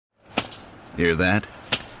Hear that?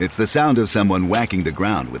 It's the sound of someone whacking the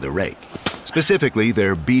ground with a rake. Specifically,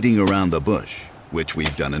 they're beating around the bush, which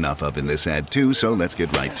we've done enough of in this ad too, so let's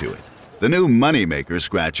get right to it. The new Moneymaker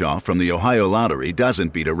scratch-off from the Ohio Lottery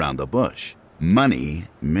doesn't beat around the bush. Money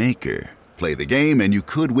Maker. Play the game and you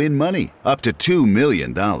could win money, up to $2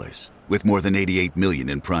 million. With more than $88 million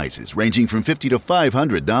in prizes, ranging from $50 to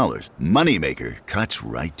 $500, Moneymaker cuts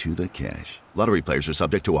right to the cash. Lottery players are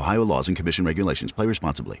subject to Ohio laws and commission regulations. Play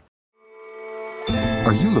responsibly.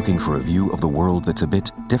 Are you looking for a view of the world that's a bit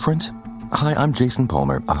different? Hi, I'm Jason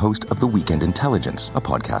Palmer, a host of The Weekend Intelligence, a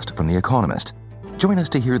podcast from The Economist. Join us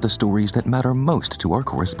to hear the stories that matter most to our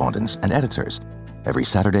correspondents and editors. Every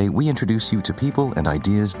Saturday, we introduce you to people and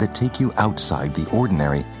ideas that take you outside the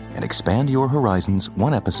ordinary and expand your horizons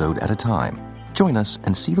one episode at a time. Join us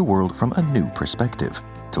and see the world from a new perspective.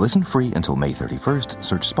 To listen free until May 31st,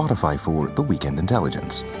 search Spotify for The Weekend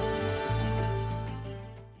Intelligence.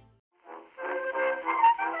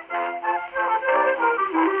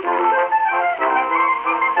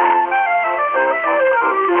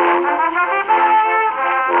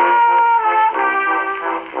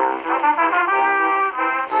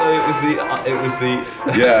 It was the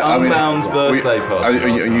Unbound's birthday party. Are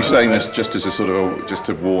you saying this just as a sort of just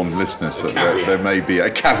to warn listeners that there may be a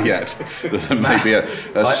caveat, that there may be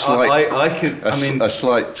a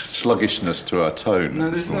slight sluggishness to our tone? No,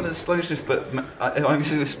 there's not a sluggishness, but I'm going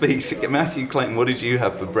to speak. Matthew Clayton, what did you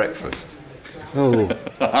have for breakfast? Oh.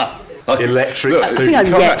 Electric I think I'm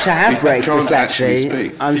yet to have breakfast.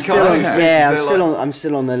 Actually, I'm still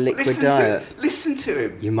on the liquid diet. Listen to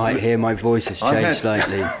him. You might hear my voice has changed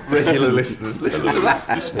slightly. Regular listeners, listen to that.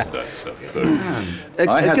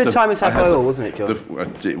 A good time was had by all, wasn't it, John?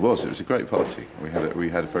 It was a great party. We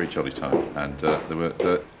had a very jolly time, and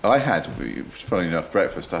I had, funny enough,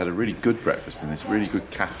 breakfast. I had a really good breakfast in this really good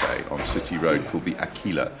cafe on City Road called the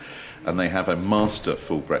Aquila. And they have a master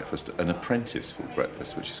full breakfast, an apprentice full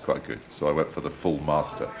breakfast, which is quite good. So I went for the full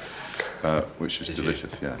master, which was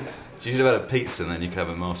delicious, yeah. You should have had a pizza and then you could have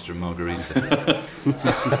a master and margarita.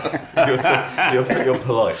 you're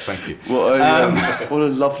polite, thank you. What a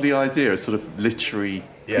lovely idea, a sort of literary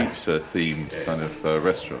pizza-themed kind of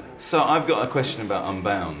restaurant. So I've got a question about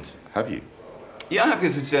Unbound. Have you? Yeah, I have,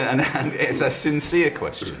 because it's a sincere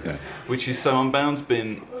question, which is, so Unbound's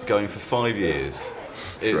been going for 5 years.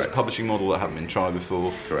 It's a publishing model that hadn't been tried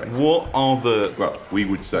before. Correct. What are the... Well, we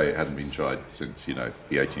would say it hadn't been tried since, the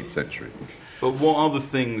 18th century. But what are the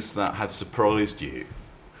things that have surprised you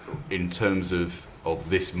in terms of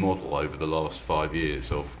this model over the last 5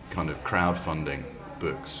 years of kind of crowdfunding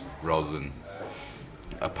books rather than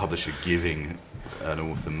a publisher giving an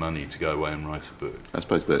author money to go away and write a book? I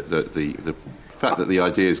suppose the fact that the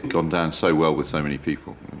idea has gone down so well with so many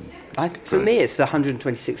people. For me, it's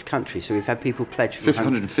 126 countries, so we've had people pledge from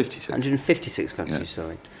 156 countries,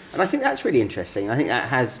 sorry. And I think that's really interesting. I think that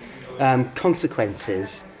has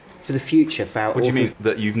consequences for the future for our authors. What do you mean,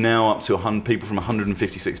 that you've now up to people from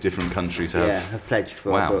 156 different countries have pledged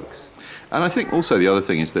for our books? And I think also the other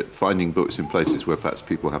thing is that finding books in places where perhaps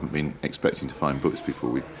people haven't been expecting to find books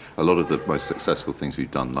before. A lot of the most successful things we've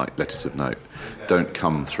done, like Letters of Note, don't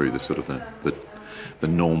come through the sort of the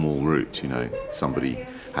normal route. Somebody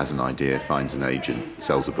has an idea, finds an agent,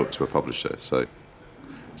 sells a book to a publisher. So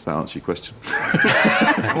does that answer your question?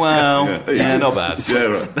 Well, not bad. Yeah,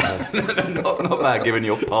 right. not bad, given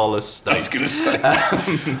your parlour state. I was going to say,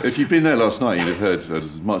 if you'd been there last night, you'd have heard a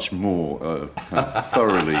much more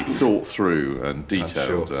thoroughly thought through and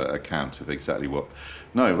detailed account of exactly what.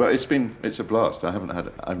 No, but it's a blast.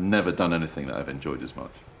 I've never done anything that I've enjoyed as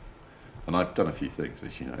much, and I've done a few things,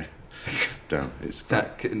 as you know. You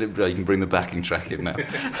can bring the backing track in now.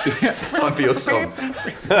 It's time for your song.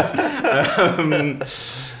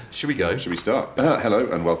 Should we go? Should we start? Hello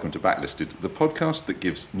and welcome to Backlisted, the podcast that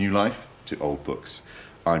gives new life to old books.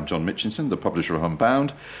 I'm John Mitchinson, the publisher of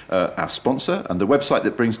Unbound, our sponsor, and the website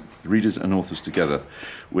that brings readers and authors together.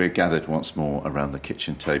 We're gathered once more around the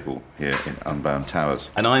kitchen table here in Unbound Towers.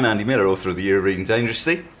 And I'm Andy Miller, author of The Year of Reading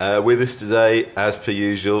Dangerously. With us today, as per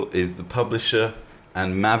usual, is the publisher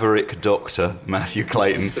and maverick doctor, Matthew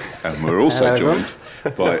Clayton. And we're also joined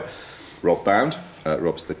by Rob Bound.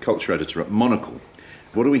 Rob's the culture editor at Monocle.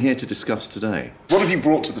 What are we here to discuss today? What have you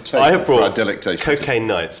brought to the table? I have brought for our delectation Cocaine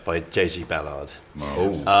Nights by J.G. Ballard. A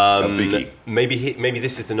biggie. Maybe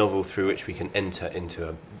this is the novel through which we can enter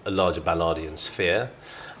into a larger Ballardian sphere.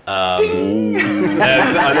 I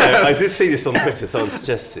know. I did see this on Twitter, someone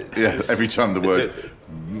suggested. Yeah, every time the word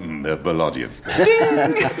Ballardian.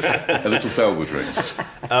 A little bell would ring.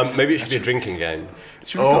 Maybe it should be a drinking game.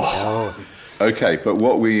 Okay, but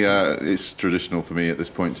what it's traditional for me at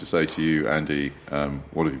this point to say to you, Andy,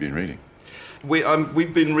 what have you been reading?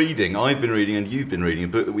 I've been reading, and you've been reading a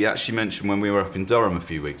book that we actually mentioned when we were up in Durham a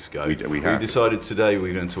few weeks ago. We have. We decided today we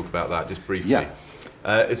were going to talk about that just briefly. Yeah.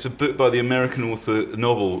 It's a book by a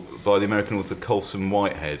novel by the American author Colson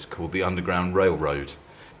Whitehead called The Underground Railroad,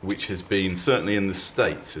 which has been, certainly in the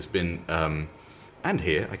States, and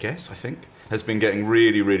here, I think, has been getting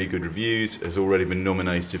really, really good reviews, has already been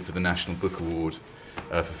nominated for the National Book Award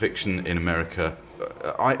for fiction in America.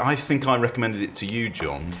 I think I recommended it to you,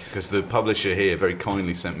 John, because the publisher here very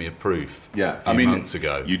kindly sent me a proof a few months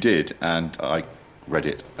ago. You did, and I read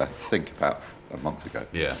it, I think, about a month ago.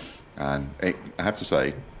 Yeah. And I have to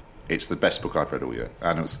say, it's the best book I've read all year,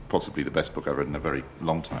 and it's possibly the best book I've read in a very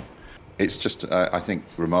long time. It's just, I think,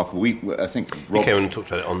 remarkable. I think Rob... You came and talked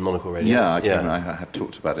about it on Monocle Radio. Yeah, I have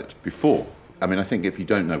talked about it before. I mean, I think if you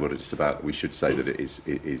don't know what it's about, we should say that it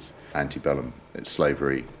is antebellum. It's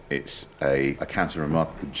slavery. It's a account of a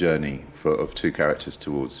remarkable journey of two characters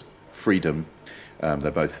towards freedom.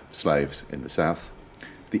 They're both slaves in the South.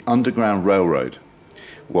 The Underground Railroad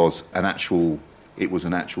was an actual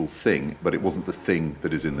thing, but it wasn't the thing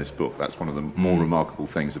that is in this book. That's one of the more remarkable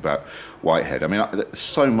things about Whitehead. I mean, there's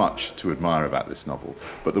so much to admire about this novel,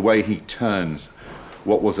 but the way he turns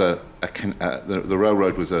what was the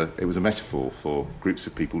railroad was a metaphor for groups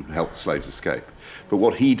of people who helped slaves escape. But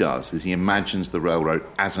what he does is he imagines the railroad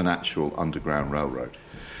as an actual underground railroad.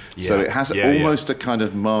 Yeah. So it has almost a kind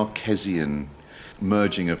of Marquesian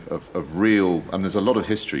merging of real, and there's a lot of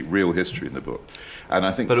real history in the book. And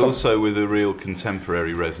I think, but also with a real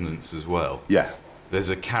contemporary resonance as well. Yeah. There's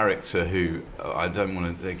a character who, I don't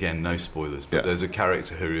want to, again, no spoilers, but there's a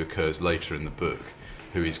character who occurs later in the book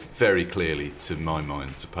who is very clearly, to my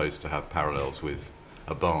mind, supposed to have parallels with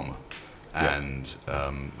Obama. And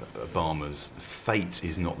Obama's fate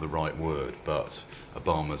is not the right word, but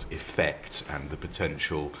Obama's effect and the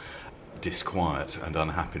potential disquiet and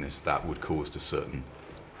unhappiness that would cause to certain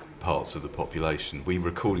parts of the population. We're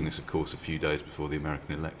recording this, of course, a few days before the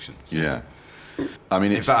American elections. Yeah. I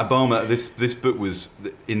mean, in fact, Obama. This book was,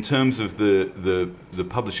 in terms of the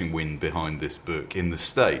publishing wind behind this book in the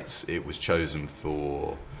States, it was chosen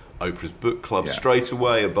for Oprah's book club straight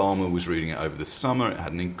away. Obama was reading it over the summer. It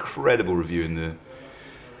had an incredible review in the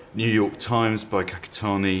New York Times by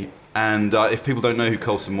Kakutani. And if people don't know who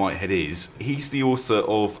Colson Whitehead is, he's the author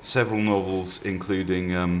of several novels, including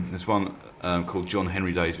there's one called John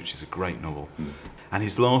Henry Days, which is a great novel. And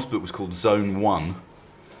his last book was called Zone 1.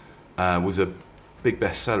 Was a big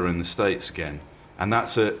bestseller in the States again, and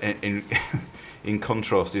that's in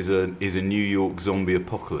contrast is a New York zombie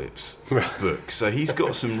apocalypse book. So he's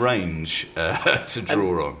got some range to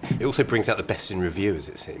draw on. It also brings out the best in reviewers,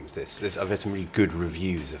 it seems. I've had some really good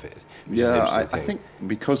reviews of it. Yeah, I think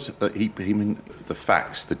because the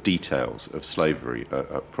facts, the details of slavery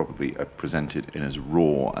are probably presented in as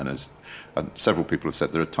raw and several people have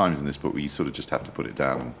said there are times in this book where you sort of just have to put it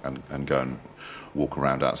down and go and walk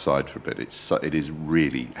around outside for a bit. It is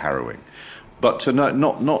really harrowing, but to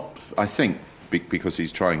not I think because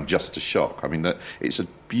he's trying just to shock. I mean, it's a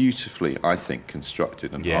beautifully, I think,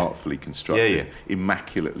 constructed and artfully constructed,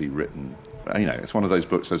 immaculately written. You know, it's one of those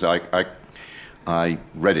books. As I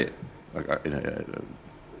read it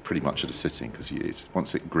pretty much at a sitting because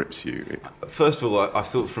once it grips you. First of all, I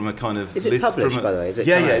thought from a kind of... Is it published, by the way? Is it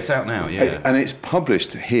it's out now, And it's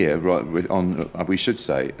published here, right, on, we should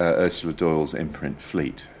say, Ursula Doyle's imprint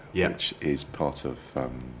Fleet, which is part of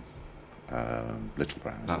Little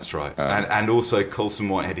Brown. That's right. And also Colson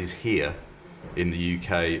Whitehead is here in the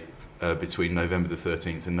UK between November the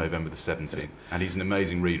 13th and November the 17th. And he's an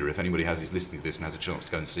amazing reader. If anybody is listening to this and has a chance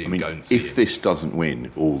to go and see him, go and see him. If this doesn't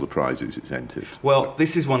win all the prizes it's entered. Well,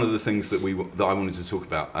 this is one of the things that I wanted to talk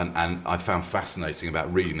about and I found fascinating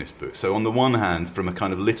about reading this book. So on the one hand, from a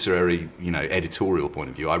kind of literary, editorial point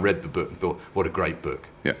of view, I read the book and thought, what a great book.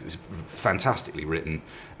 Yeah. It's fantastically written,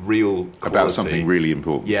 real quality. About something really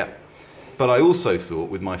important. Yeah. But I also thought,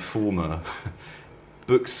 with my former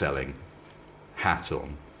book-selling hat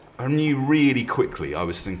on, I knew really quickly, I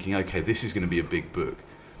was thinking, okay, this is going to be a big book.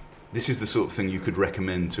 This is the sort of thing you could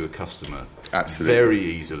recommend to a customer very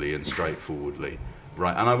easily and straightforwardly.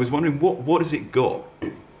 Right? And I was wondering, what has it got,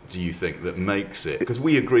 do you think, that makes it? Because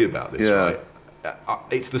we agree about this, right?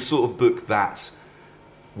 It's the sort of book that,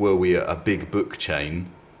 were we a big book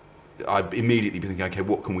chain, I'd immediately be thinking, okay,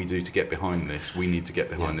 what can we do to get behind this? We need to get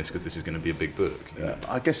behind this because this is going to be a big book.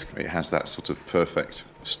 I guess it has that sort of perfect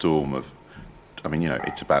storm of I mean,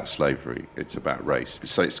 it's about slavery, it's about race.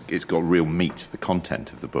 So it's got real meat, the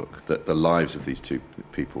content of the book, the lives of these two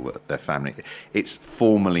people, their family. It's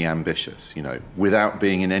formally ambitious, without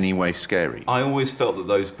being in any way scary. I always felt that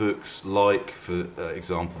those books, like, for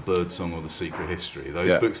example, Birdsong or The Secret History,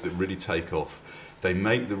 those books that really take off, they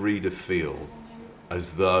make the reader feel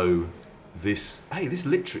as though this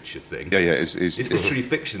literature thing, this literary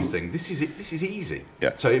fiction thing, this is easy.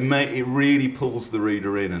 Yeah. So it really pulls the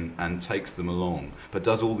reader in and takes them along, but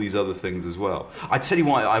does all these other things as well. I tell you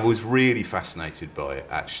why I was really fascinated by it,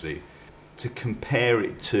 actually, to compare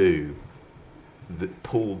it to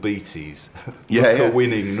Paul Beattie's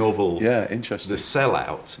Booker-winning novel. Yeah, interesting. The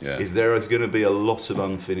Sellout. Yeah. Is there is going to be a lot of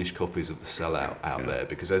unfinished copies of The Sellout out there,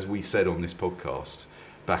 because as we said on this podcast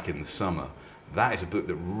back in the summer, that is a book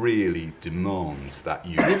that really demands that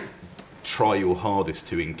you try your hardest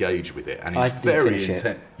to engage with it, and it's very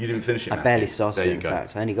intense. You didn't finish it? I barely started it, in go.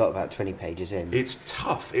 fact. I only got about 20 pages in. It's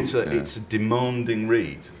tough. It's a demanding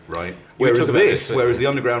read, right? Whereas the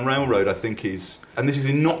Underground Railroad, I think, is, and this is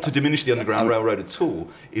not to diminish the Underground Railroad at all,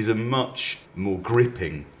 is a much more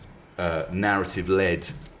gripping, narrative-led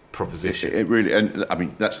proposition. It really, and I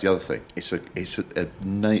mean, that's the other thing. It's a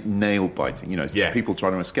nail biting. It's people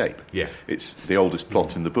trying to escape. Yeah. It's the oldest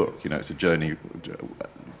plot in the book. It's a journey,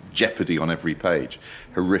 jeopardy on every page,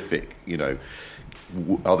 horrific. They're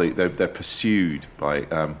pursued by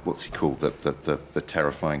what's he called, the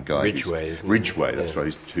terrifying guy, Ridgway. That's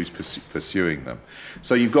right. Who's pursuing them?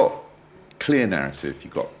 So you've got clear narrative.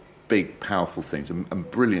 You've got big, powerful things,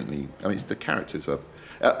 and brilliantly. I mean, the characters are.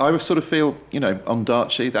 I would sort of feel,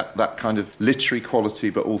 Ondaatje, that kind of literary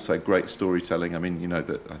quality, but also great storytelling. I mean,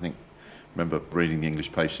 that I remember reading The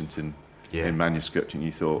English Patient in manuscript, and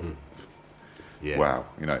you thought, wow,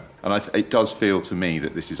 And it does feel to me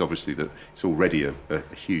that this is obviously it's already a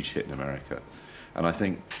huge hit in America, and I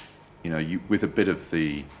think, with a bit of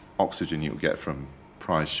the oxygen you'll get from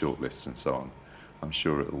prize shortlists and so on, I'm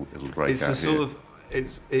sure it'll break it's out here.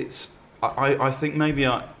 It's. I think maybe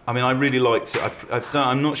I really liked it.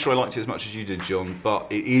 I'm not sure I liked it as much as you did, John, but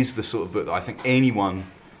it is the sort of book that I think anyone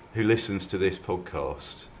who listens to this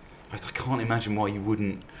podcast, I can't imagine why you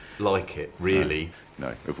wouldn't like it, really.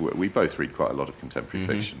 No, we both read quite a lot of contemporary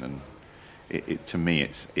fiction, and it to me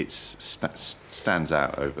it stands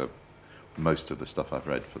out over most of the stuff I've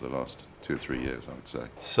read for the last 2 or 3 years, I would say.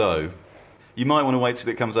 So, you might want to wait till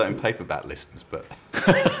it comes out in paperback, listeners, but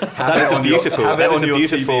that is a beautiful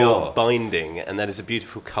TBR. binding, and that is a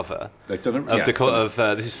beautiful cover. They've done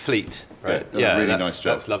this is Fleet, right? Yeah, really nice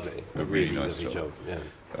job. That's lovely. A really nice lovely job.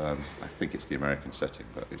 Yeah. I think it's the American setting,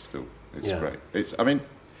 but it's Yeah. great.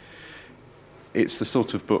 It's the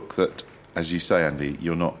sort of book that, as you say, Andy,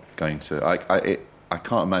 you're not going to. I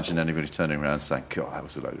can't imagine anybody turning around and saying, "God, that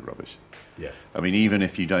was a load of rubbish." Yeah. I mean, even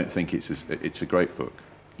if you don't think it's a great book,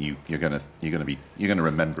 you're going to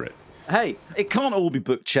remember it. Hey, it can't all be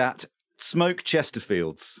book chat. Smoke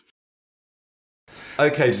Chesterfields.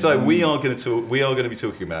 Okay, so we are going to be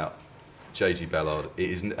talking about J.G. Ballard.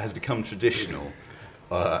 It has become traditional.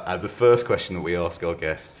 And the first question that we ask our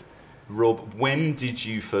guests, Rob, when did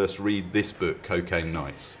you first read this book, Cocaine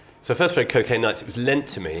Nights? So I first read Cocaine Nights. It was lent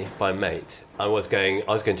to me by a mate. I was going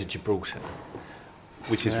to Gibraltar,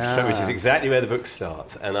 which is exactly where the book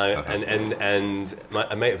starts. And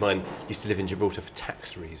a mate of mine used to live in Gibraltar for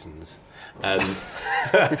tax reasons. And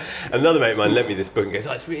another mate of mine lent me this book and goes,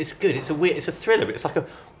 it's good. It's a thriller, but it's like a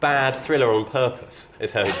bad thriller on purpose,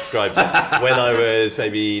 is how he described it, when I was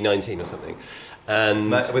maybe 19 or something.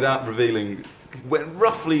 And without revealing,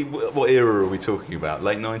 roughly what era are we talking about?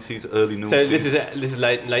 Late 90s, early 90s? So this is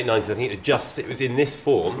late 90s. I think it was in this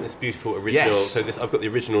form, this beautiful original. Yes. So I've got the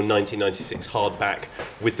original 1996 hardback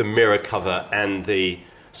with the mirror cover and the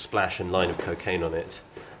splash and line of cocaine on it.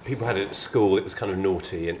 People had it at school. It was kind of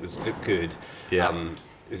naughty and it looked good. Yeah.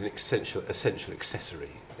 It was an essential accessory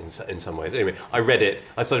in some ways. Anyway, I read it.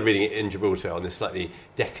 I started reading it in Gibraltar on this slightly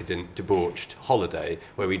decadent, debauched holiday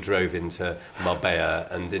where we drove into Marbella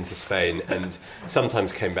and into Spain, and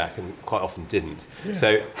sometimes came back and quite often didn't. Yeah.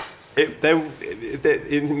 So,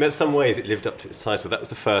 in some ways, it lived up to its title. That was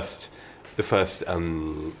the first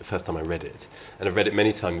time I read it, and I've read it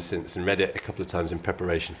many times since, and read it a couple of times in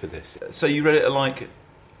preparation for this. So you read it at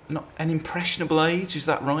not an impressionable age, is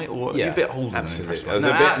that right? Or Yeah, are you a bit older absolutely. than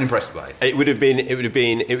impressionable? At an impressionable age.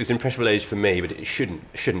 It was impressionable age for me, but it shouldn't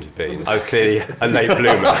have been. I was clearly a late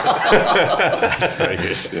bloomer. That's very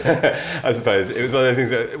good. I suppose it was one of those things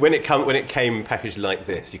that when it came packaged like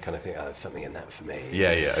this, you kind of think, oh, there's something in that for me.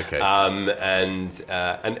 Yeah, okay. And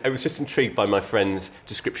I was just intrigued by my friend's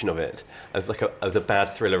description of it as a bad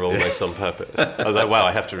thriller almost on purpose. I was like, wow,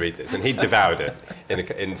 I have to read this, and he devoured it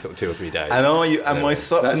in sort of 2 or 3 days. And are you? And my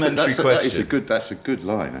supplementary question. That's a good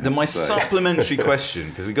line. My supplementary question,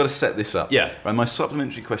 because we've got to set this up. Yeah. Right, my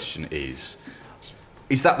supplementary question is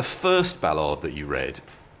that the first Ballard that you read,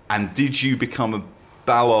 and did you become a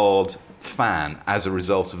Ballard fan as a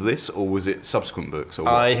result of this, or was it subsequent books? Or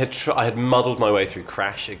what? I had muddled my way through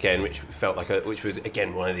Crash again, which felt like which was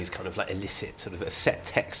again one of these kind of like illicit, sort of a set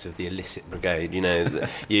text of the illicit brigade, you know.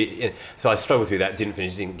 So I struggled through that, didn't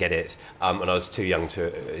finish, didn't get it, and I was too young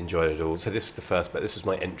to enjoy it at all. So this was the first, but this was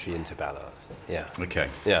my entry into Ballard. Yeah. Okay.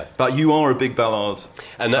 Yeah. But you are a big Ballard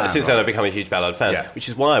and fan, since then I've become a huge Ballard fan, Yeah. which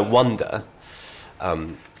is why I wonder,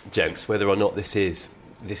 gents, whether or not this is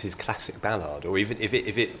classic Ballard, or even if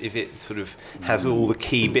it sort of has all the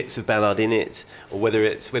key bits of Ballard in it, or whether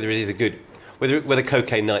it is a good, whether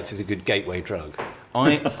Cocaine Nights is a good gateway drug.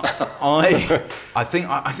 I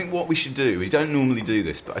think what we should do, we don't normally do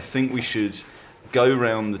this, but I think we should go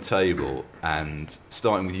round the table and,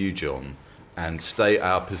 starting with you, John, and state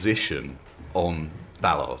our position on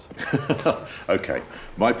Ballard. Okay,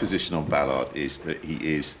 my position on Ballard is that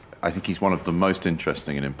I think he's one of the most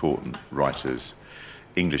interesting and important writers,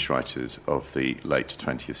 English writers of the late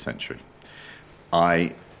 20th century.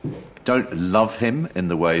 I don't love him in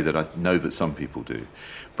the way that I know that some people do,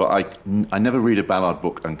 but I never read a Ballard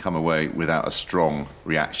book and come away without a strong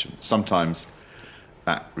reaction. Sometimes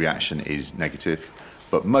that reaction is negative,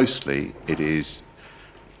 but mostly it is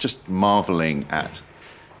just marvelling at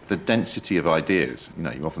the density of ideas. You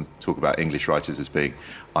know, you often talk about English writers as being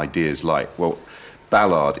ideas light. Well,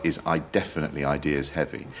 Ballard is definitely ideas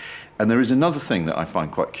heavy. And there is another thing that I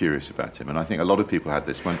find quite curious about him, and I think a lot of people had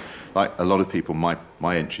this when, like a lot of people, my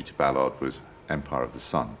entry to Ballard was Empire of the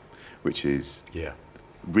Sun, which is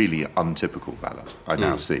really untypical Ballard, I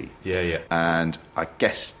now see. Yeah. And I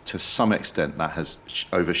guess to some extent that has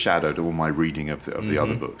overshadowed all my reading of the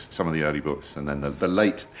other books, some of the early books, and then the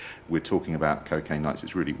late, we're talking about Cocaine Nights,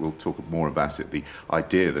 it's really, we'll talk more about it, the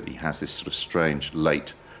idea that he has this sort of strange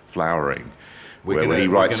late flowering, where he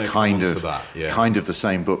writes kind of the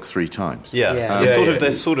same book 3 times.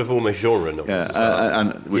 They're sort of almost genre novels as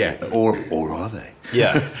well. Or are they?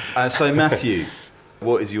 Yeah. So Matthew,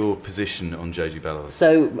 what is your position on J.G. Ballard?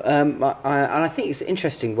 So, I think it's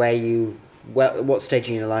interesting what stage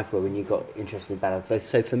in your life were when you got interested in Ballard.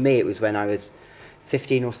 So for me, it was when I was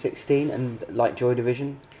 15 or 16, and like Joy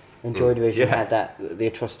Division, and Joy Division had the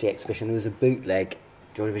Atrocity Exhibition. There was a bootleg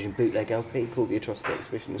Joy Division bootleg LP called The Atrocity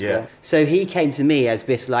Exhibition as well. So he came to me as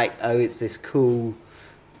this it's this cool,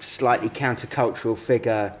 slightly countercultural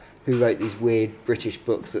figure who wrote these weird British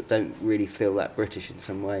books that don't really feel that British in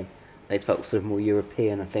some way. They felt sort of more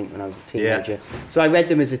European, I think, when I was a teenager. So I read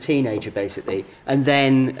them as a teenager, basically, and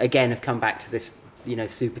then again have come back to this,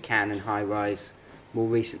 Super Can and High Rise more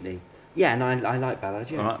recently. Yeah, and I like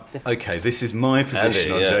Ballard, yeah. Right. Okay, this is my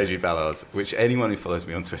position on J.G. Ballard, which anyone who follows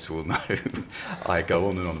me on Twitter will know I go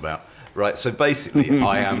on and on about. Right, so basically,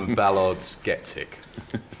 I am a Ballard skeptic,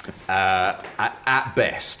 at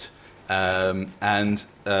best. I've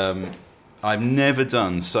never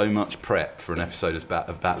done so much prep for an episode of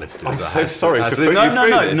Battlisted. I'm so sorry for putting you through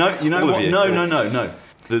this. No, you know All what? of you. No.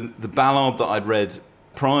 The Ballard that I'd read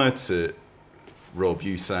prior to Rob,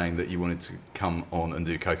 you saying that you wanted to come on and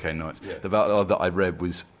do Cocaine Nights. The Ballard that I read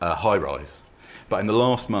was High Rise. But in the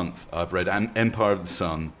last month, I've read Empire of the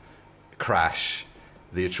Sun, Crash,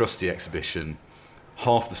 The Atrocity Exhibition,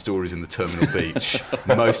 half the stories in the Terminal Beach,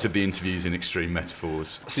 most of the interviews in Extreme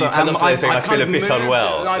Metaphors. So you tell them something saying, I feel a bit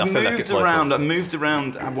unwell. I moved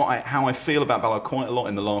around how I feel about Ballard quite a lot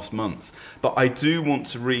in the last month. But I do want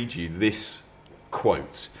to read you this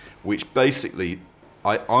quote, which basically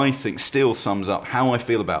I think still sums up how I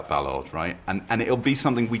feel about Ballard, right? And it'll be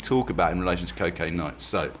something we talk about in relation to Cocaine Nights.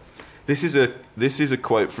 So, this is a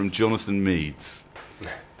quote from Jonathan Meades,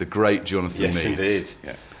 the great Jonathan Meades. Yes, indeed.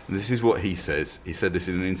 Yeah. And this is what he says. He said this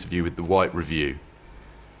in an interview with the White Review.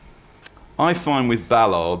 I find with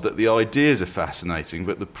Ballard that the ideas are fascinating,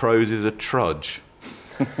 but the prose is a trudge.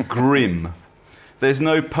 Grim. There's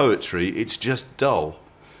no poetry, it's just dull.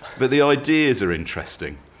 But the ideas are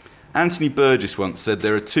interesting. Anthony Burgess once said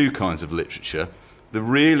there are 2 kinds of literature. The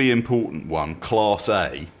really important one, Class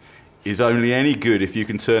A, is only any good if you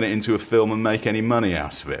can turn it into a film and make any money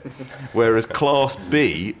out of it. Whereas Class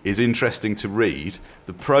B is interesting to read,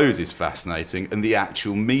 the prose is fascinating, and the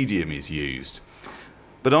actual medium is used.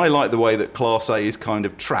 But I like the way that Class A is kind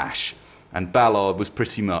of trash, and Ballard was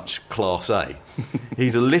pretty much Class A.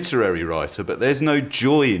 He's a literary writer, but there's no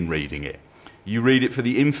joy in reading it. You read it for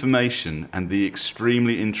the information and the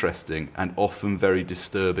extremely interesting and often very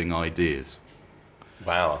disturbing ideas.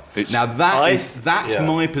 Wow. Now that's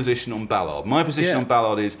my position on Ballard. My position on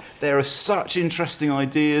Ballard is there are such interesting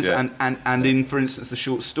ideas, and in, for instance, the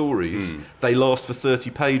short stories, they last for 30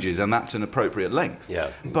 pages, and that's an appropriate length.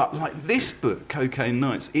 Yeah. But like this book, Cocaine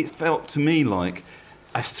Nights, it felt to me like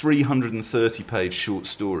a 330-page short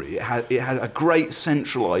story. It had a great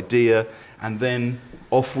central idea, and then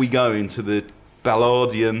off we go into the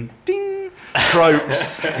Ballardian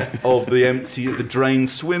tropes of the drained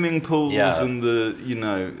swimming pools and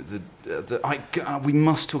we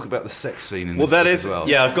must talk about the sex scene in this book as well.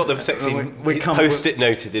 Yeah, I've got the sex scene post-it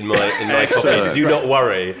noted in my copy. Do not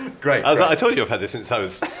worry. Great. I told you I've had this since I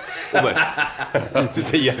was almost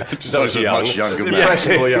since I was young. Much younger man.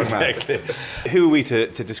 Impressionable young man. Exactly. Who are we to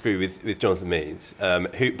disagree with Jonathan Meades?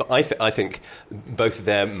 But I think both of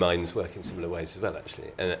their minds work in similar ways as well,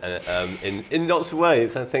 actually, and in lots of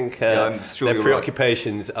ways. I think their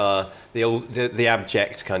preoccupations are the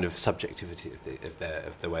abject kind of subjectivity of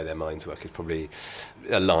the way their minds work is probably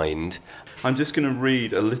aligned. I'm just going to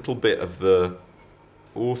read a little bit of the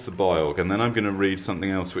author biog, and then I'm going to read something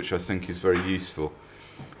else which I think is very useful.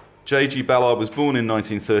 J.G. Ballard was born in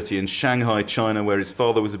 1930 in Shanghai, China, where his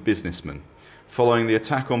father was a businessman. Following the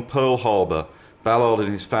attack on Pearl Harbor, Ballard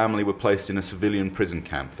and his family were placed in a civilian prison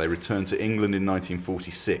camp. They returned to England in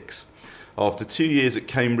 1946. After 2 years at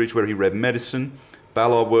Cambridge, where he read medicine,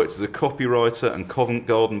 Ballard worked as a copywriter and Covent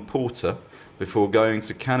Garden porter before going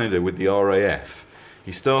to Canada with the RAF.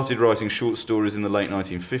 He started writing short stories in the late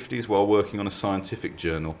 1950s while working on a scientific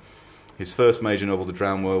journal. His first major novel, The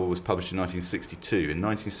Drowned World, was published in 1962. In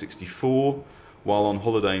 1964, while on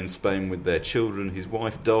holiday in Spain with their children, his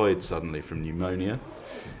wife died suddenly from pneumonia,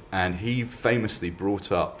 and he famously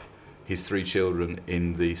brought up his 3 children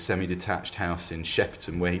in the semi-detached house in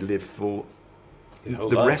Shepperton, where he lived for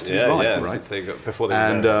the rest of his life, right? Before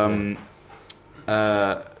they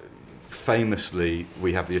famously,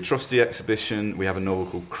 we have the Atrocity Exhibition, we have a novel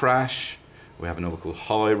called Crash, we have a novel called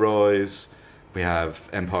High Rise, we have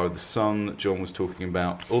Empire of the Sun that John was talking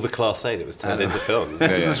about. All the Class A that was turned into films.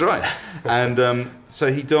 That's right. And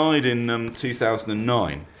so he died in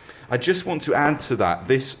 2009. I just want to add to that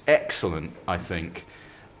this excellent, I think,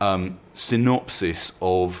 synopsis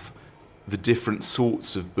of the different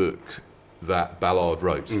sorts of books that Ballard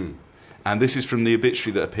wrote. And this is from the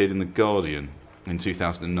obituary that appeared in The Guardian in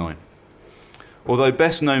 2009. Although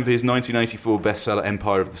best known for his 1984 bestseller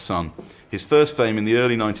Empire of the Sun, his first fame in the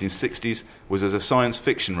early 1960s was as a science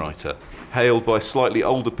fiction writer, hailed by slightly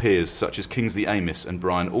older peers such as Kingsley Amis and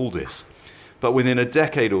Brian Aldiss. But within a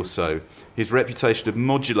decade or so, his reputation had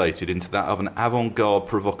modulated into that of an avant-garde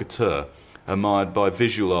provocateur, admired by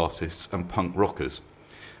visual artists and punk rockers.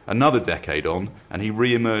 Another decade on, and he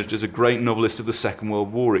re-emerged as a great novelist of the Second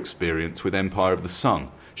World War experience with Empire of the Sun,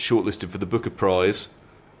 shortlisted for the Booker Prize,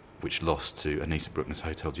 which lost to Anita Bruckner's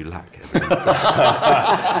Hotel du Lac.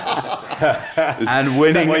 And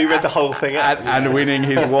winning, why you read the whole thing out? And winning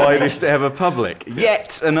his widest ever public.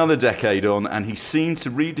 Yet another decade on, and he seemed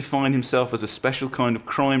to redefine himself as a special kind of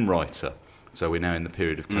crime writer. So we're now in the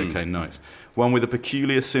period of Cocaine Nights. One with a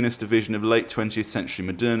peculiar, sinister vision of late 20th century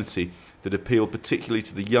modernity that appealed particularly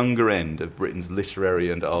to the younger end of Britain's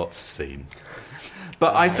literary and arts scene.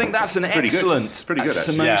 But I think that's an excellent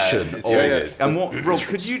summation. And what, Rob,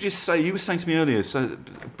 could you just say, you were saying to me earlier so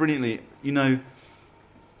brilliantly,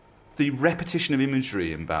 the repetition of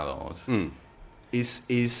imagery in Ballard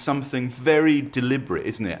is something very deliberate,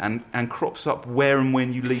 isn't it? And crops up where and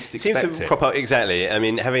when you least expect it. Seems to crop up, exactly. I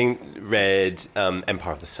mean, having read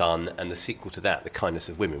Empire of the Sun and the sequel to that, The Kindness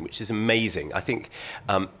of Women, which is amazing, I think...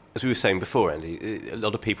 as we were saying before, Andy, a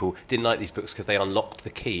lot of people didn't like these books because they unlocked the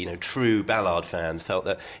key. True Ballard fans felt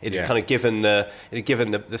that it had kind of given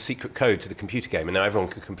the secret code to the computer game, and now everyone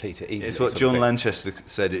could complete it easily. It's what John Lanchester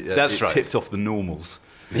said. It tipped off the normals.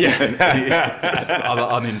 Yeah,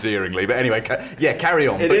 unendearingly. But anyway, carry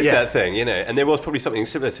on. It is that thing, And there was probably something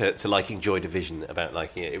similar to liking Joy Division about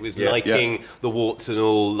liking it. It was liking the warts and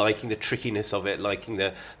all, liking the trickiness of it, liking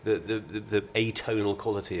the atonal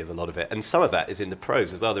quality of a lot of it. And some of that is in the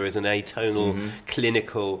prose as well. There is an atonal,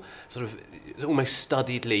 clinical, sort of almost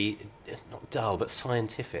studiedly not dull, but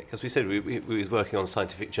scientific. As we said, we was working on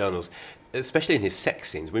scientific journals, especially in his sex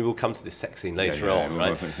scenes. We will come to this sex scene later on,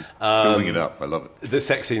 right? Building it up, I love it. The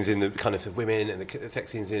sex scenes in the kind of women, and the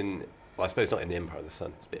sex scenes in, well, I suppose not in The Empire of the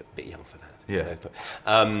Sun. It's a bit young for that. Yeah. You know, but,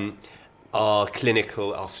 are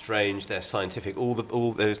clinical, are strange, they're scientific.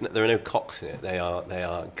 There are no cocks in it. They are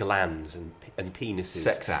glands and penises.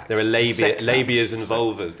 Sex acts. There are labias and acts.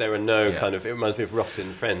 vulvas. There are no kind of. It reminds me of Ross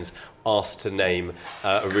in Friends, asked to name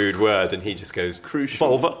a rude word, and he just goes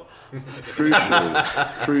vulva.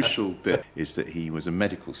 Crucial bit is that he was a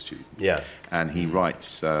medical student. Yeah. And he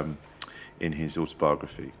writes in his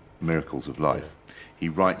autobiography, Miracles of Life. He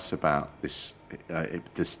writes about this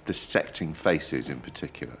dissecting faces in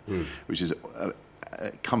particular, which is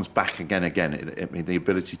comes back again. I mean, the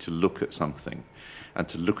ability to look at something and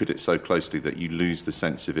to look at it so closely that you lose the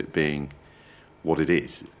sense of it being what it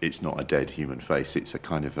is. It's not a dead human face. It's a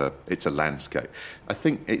kind of it's a landscape. I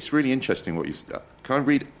think it's really interesting what you. Can I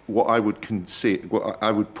read what I would what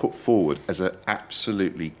I would put forward as an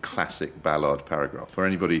absolutely classic Ballard paragraph for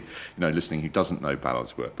anybody listening who doesn't know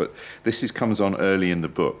Ballard's work? But this comes on early in the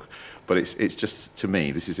book. But it's just, to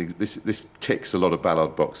me, this ticks a lot of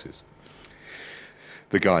Ballard boxes.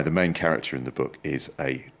 The main character in the book, is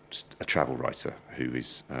a travel writer who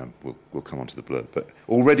is, we'll come on to the blurb, but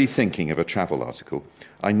already thinking of a travel article,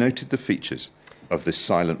 I noted the features of this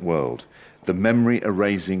silent world, the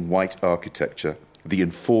memory-erasing white architecture, the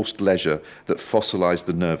enforced leisure that fossilised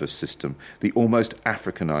the nervous system, the almost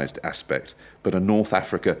Africanized aspect, but a North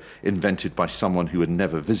Africa invented by someone who had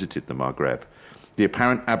never visited the Maghreb, the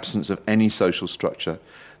apparent absence of any social structure,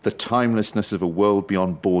 the timelessness of a world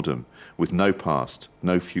beyond boredom, with no past,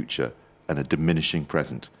 no future, and a diminishing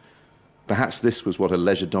present. Perhaps this was what a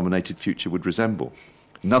leisure-dominated future would resemble.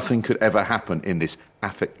 Nothing could ever happen in this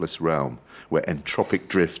affectless realm where entropic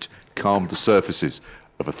drift calmed the surfaces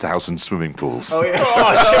of 1,000 swimming pools. Oh, yeah.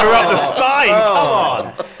 Shiver up the spine! Come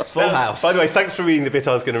on! Full house. By the way, thanks for reading the bit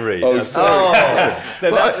I was going to read. Oh, sorry.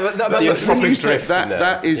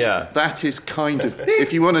 That is kind of,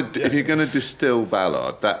 if you're going to distill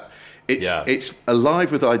Ballard, it's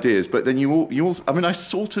alive with ideas, but then you also, I mean, I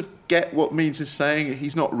sort of get what Meads is saying.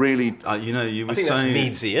 He's not really. You were I think saying.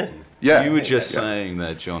 That's Meadsian. Yeah, you were just saying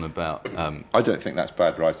there, John, about. I don't think that's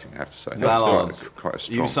bad writing, I have to say. Ballard's quite a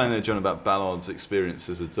strong. You were saying there, John, about Ballard's experience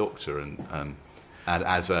as a doctor and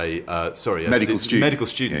as a medical student. Medical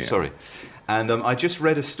student, Yeah. sorry. And I just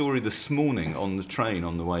read a story this morning on the train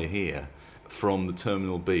on the way here from the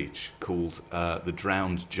Terminal Beach called "The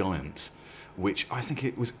Drowned Giant," which I think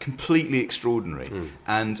it was completely extraordinary.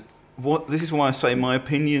 And this is why I say my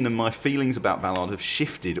opinion and my feelings about Ballard have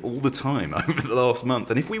shifted all the time over the last month.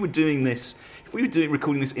 And if we were recording this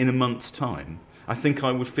in a month's time, I think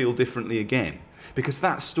I would feel differently again, because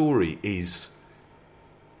that story is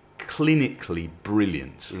clinically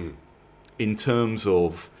brilliant in terms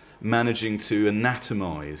of managing to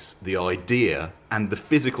anatomise the idea and the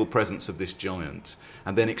physical presence of this giant,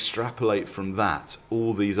 and then extrapolate from that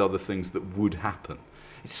all these other things that would happen.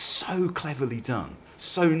 It's so cleverly done,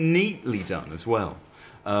 so neatly done as well.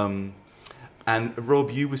 And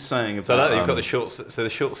Rob, you were saying about. So I like that you've got the short. So the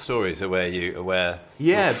short stories are where the train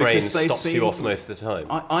because they stops you off most of the time.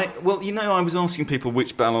 I was asking people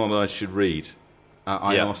which Ballard I should read.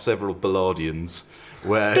 I asked several Ballardians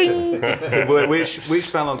which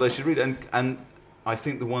Ballard they should read, and I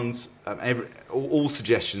think the ones all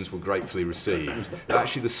suggestions were gratefully received. But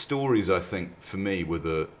actually, the stories I think for me were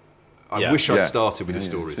the. I wish I'd started with the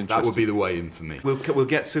stories. That would be the way in for me. We'll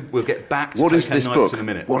get back to what is this book in a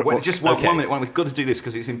minute. Just one minute. We've got to do this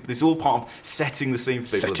because this is all part of setting the scene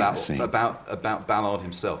for people about Ballard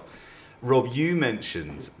himself. Rob, you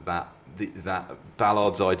mentioned that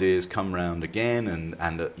Ballard's ideas come round again, and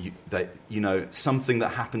that something that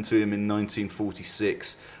happened to him in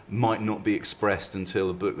 1946 might not be expressed until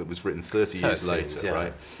a book that was written 30 years later,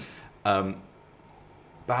 right?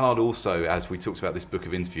 Ballard also, as we talked about this book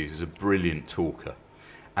of interviews, is a brilliant talker.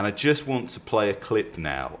 And I just want to play a clip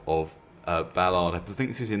now of Ballard. I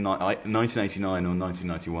think this is in 1989 or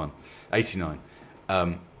 1991. 89.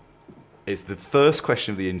 It's the first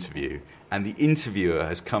question of the interview, and the interviewer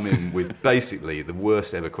has come in with basically the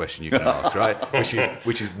worst ever question you can ask, right?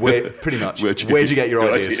 Which is where'd you get your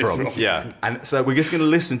ideas from? Yeah. And so we're just going to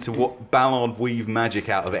listen to what Ballard weave magic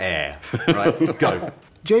out of air, right? Go.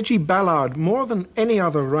 J.G. Ballard, more than any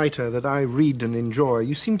other writer that I read and enjoy,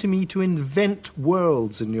 you seem to me to invent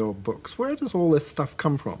worlds in your books. Where does all this stuff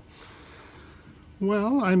come from?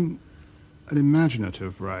 Well, I'm an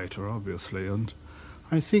imaginative writer, obviously, and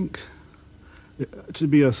I think to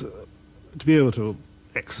be able to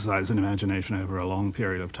exercise an imagination over a long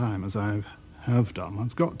period of time, as I have done,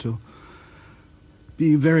 one's got to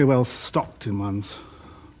be very well stocked in one's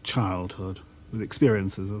childhood with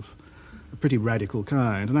experiences of a pretty radical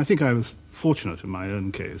kind. And I think I was fortunate in my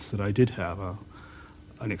own case that I did have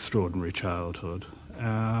an extraordinary childhood.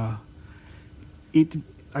 I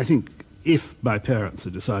think if my parents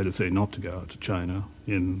had decided, say, not to go out to China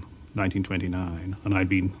in 1929, and I'd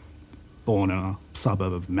been born in a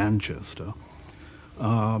suburb of Manchester,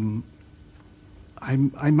 I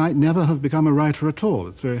might never have become a writer at all.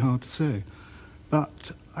 It's very hard to say.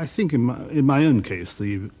 But I think in my own case,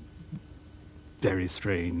 the very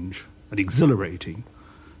strange and exhilarating,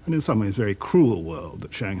 and in some ways very cruel world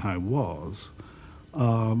that Shanghai was,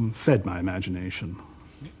 fed my imagination.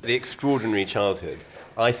 The extraordinary childhood.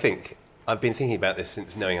 I think, I've been thinking about this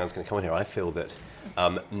since knowing I was going to come on here. I feel that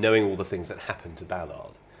knowing all the things that happened to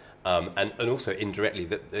Ballard, and also indirectly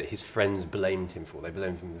that his friends blamed him for. They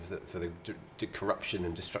blamed him for the corruption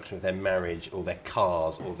and destruction of their marriage, or their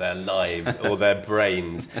cars, or their lives, or their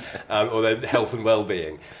brains, or their health and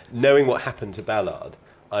well-being. Knowing what happened to Ballard,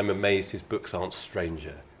 I'm amazed his books aren't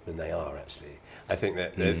stranger than they are, actually. I think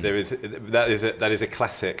that that is a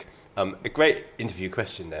classic. A great interview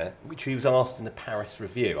question there, which he was asked in the Paris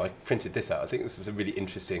Review. I printed this out. I think this was a really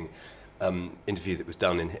interesting interview that was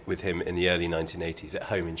done with him in the early 1980s at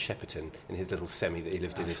home in Shepperton, in his little semi that he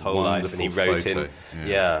lived in his whole life. And he wrote photo.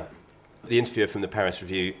 The interviewer from the Paris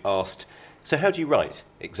Review asked, "So how do you write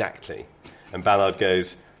exactly?" And Ballard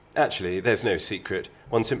goes, "Actually, there's no secret.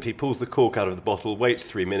 One simply pulls the cork out of the bottle, waits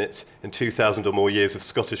 3 minutes, and 2,000 or more years of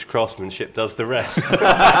Scottish craftsmanship does the rest."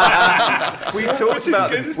 We talked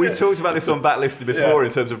about this on Backlisted before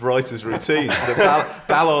in terms of writers' routines.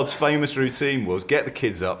 Ballard's famous routine was get the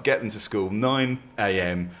kids up, get them to school, 9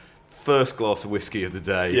 a.m., first glass of whiskey of the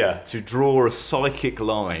day, to draw a psychic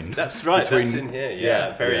line. That's right, that's in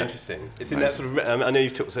here, very interesting. It's in that sort of, I know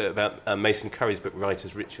you've talked about Mason Curry's book,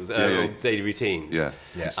 Writer's Rituals, or Daily Routines.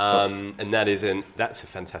 And that's a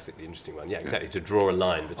fantastically interesting one. Yeah, exactly, to draw a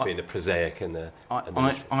line between the prosaic and the...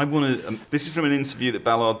 I want to... this is from an interview that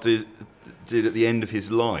Ballard did at the end of his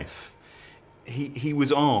life. He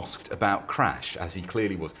was asked about Crash, as he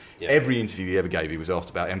clearly was. Yeah. Every interview he ever gave, he was asked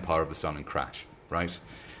about Empire of the Sun and Crash, right?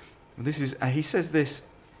 He says this,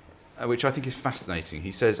 which I think is fascinating.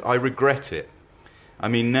 He says, "I regret it. I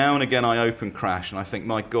mean, now and again I open Crash and I think,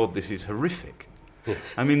 my God, this is horrific.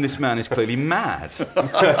 I mean, this man is clearly mad."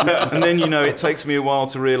 And then, it takes me a while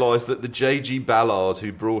to realise that the J.G. Ballard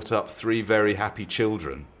who brought up 3 very happy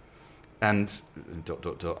children, and ...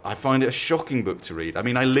 I find it a shocking book to read. I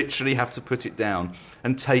mean, I literally have to put it down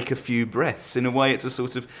and take a few breaths. In a way, it's a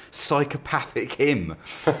sort of psychopathic hymn.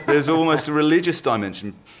 There's almost a religious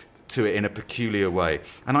dimension to it in a peculiar way.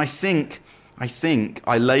 And I think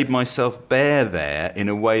I laid myself bare there in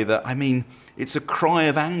a way that, I mean, it's a cry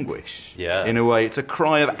of anguish. Yeah. In a way, it's a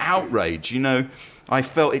cry of outrage. I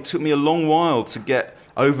felt it took me a long while to get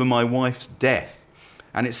over my wife's death.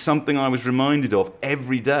 And it's something I was reminded of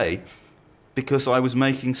every day because I was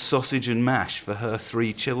making sausage and mash for her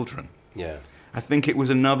 3 children. Yeah. I think it was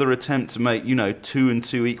another attempt to make, 2 and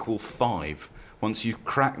 2 equal 5 once you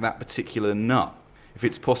crack that particular nut. If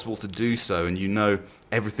it's possible to do so, and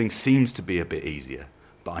everything seems to be a bit easier,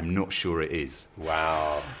 but I'm not sure it is.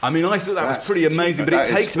 Wow! I mean, I thought that was pretty amazing, but it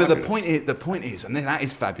takes. But the point is, and that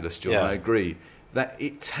is fabulous, John. I agree that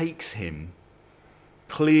it takes him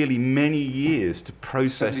clearly many years to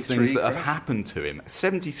process things that have happened to him.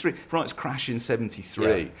 73, writes Crash in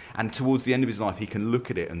 73, and towards the end of his life, he can look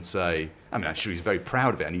at it and say, I mean, I'm sure he's very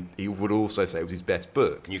proud of it, and he would also say it was his best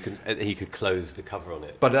book. He could close the cover on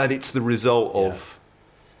it. But that it's the result of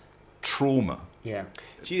trauma. Yeah.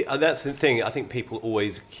 That's the thing. I think people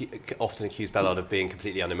often accuse Ballard of being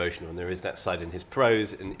completely unemotional, and there is that side in his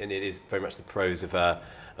prose, and it is very much the prose of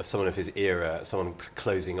someone of his era, someone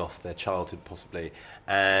closing off their childhood possibly,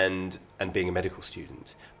 and being a medical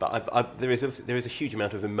student. But there is a huge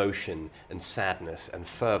amount of emotion and sadness and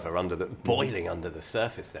fervour boiling under the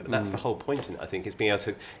surface there. But that's the whole point in it, I think, is being able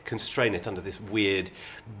to constrain it under this weird,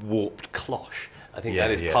 warped cloche. I think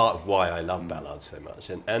that is part of why I love Ballard so much,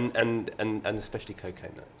 and especially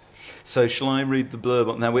Cocaine Nights. So shall I read the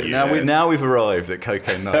blurb? Now we've arrived at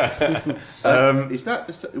Cocaine Nights. Is that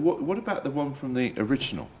what about the one from the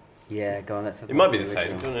original? Yeah, go on. Let's have. It might be the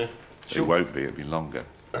same. Do you want to? It won't be. It'll be longer.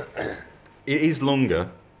 It is longer.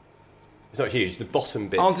 It's not huge. The bottom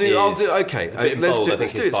bit. I'll do. Okay, let's do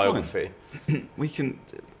his biography. We can.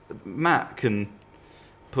 Matt can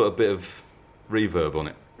put a bit of reverb on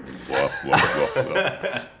it.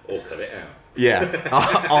 Or cut it out. Yeah,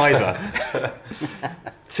 either.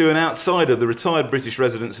 To an outsider, the retired British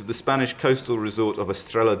residents of the Spanish coastal resort of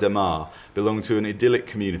Estrella de Mar belong to an idyllic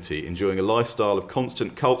community, enjoying a lifestyle of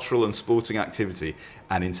constant cultural and sporting activity.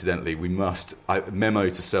 And incidentally, memo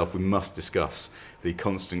to self, we must discuss the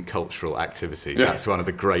constant cultural activity. That's one of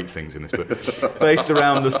the great things in this book. Based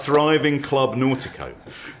around the thriving Club Nautico.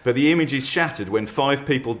 But the image is shattered when 5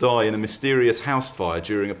 people die in a mysterious house fire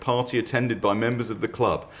during a party attended by members of the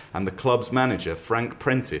club, and the club's manager, Frank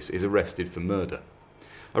Prentice, is arrested for murder.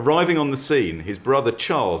 Arriving on the scene, his brother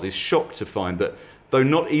Charles is shocked to find that, though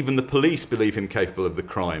not even the police believe him capable of the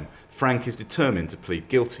crime, Frank is determined to plead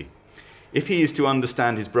guilty. If he is to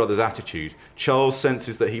understand his brother's attitude, Charles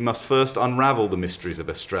senses that he must first unravel the mysteries of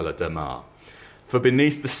Estrella de Mar. For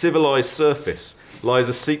beneath the civilised surface lies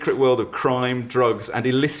a secret world of crime, drugs and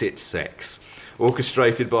illicit sex,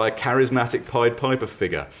 orchestrated by a charismatic Pied Piper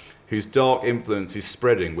figure whose dark influence is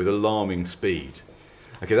spreading with alarming speed.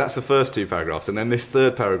 Okay, that's the first 2 paragraphs, and then this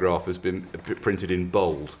third paragraph has been printed in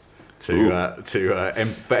bold for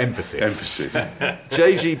emphasis.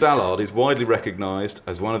 J.G. Ballard is widely recognised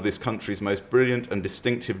as one of this country's most brilliant and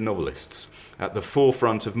distinctive novelists, at the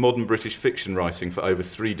forefront of modern British fiction writing for over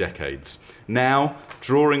 3 decades. Now,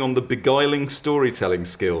 drawing on the beguiling storytelling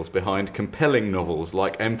skills behind compelling novels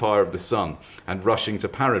like Empire of the Sun and Rushing to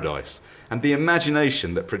Paradise, and the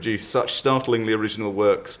imagination that produced such startlingly original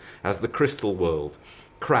works as The Crystal World,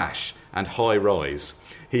 Crash and High Rise,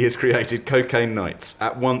 he has created Cocaine Nights,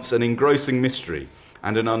 at once an engrossing mystery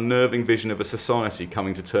and an unnerving vision of a society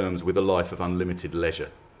coming to terms with a life of unlimited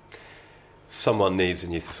leisure. Someone needs a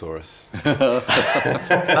Newthosaurus.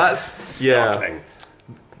 That's startling.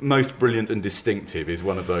 Most brilliant and distinctive is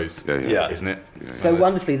one of those, isn't it? So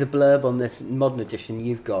wonderfully, the blurb on this modern edition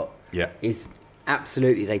you've got is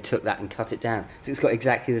absolutely, they took that and cut it down. So it's got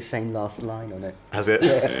exactly the same last line on it. Has it?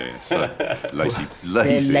 Yeah. Lazy.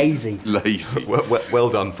 They're lazy. Well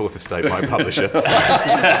done, Fourth Estate, my publisher.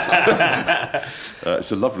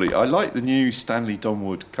 It's a lovely. I like the new Stanley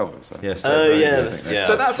Donwood covers. Yes.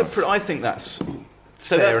 So that's I think that's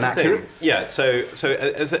so fair that's and accurate. Thing. Yeah. So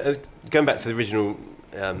as going back to the original.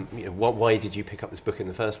 Why did you pick up this book in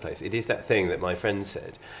the first place? It is that thing that my friend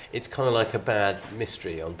said. It's kind of like a bad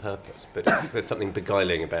mystery on purpose, but there's something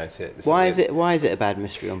beguiling about it. Why is it a bad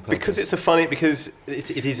mystery on purpose? Because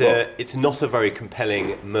it's not a very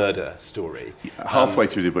compelling murder story. Halfway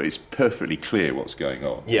through the book, it's perfectly clear what's going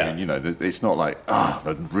on. Yeah. I mean, it's not like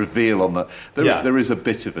the reveal on the. There is a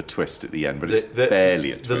bit of a twist at the end, but it's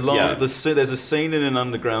barely a twist. There's a scene in an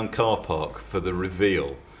underground car park for the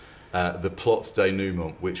reveal. The plot's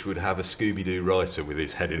denouement, which would have a Scooby-Doo writer with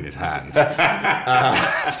his head in his hands.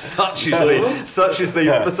 Such is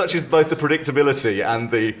both the predictability and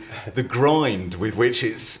the grind with which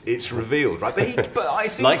it's revealed. Right, but I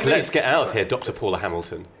seem to Let's Get Out of Here, Dr. Paula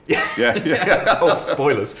Hamilton. Yeah. Oh,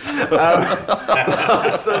 spoilers. But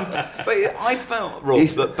I felt, Rob,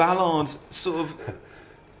 that Ballard sort of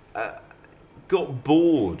got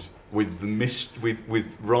bored with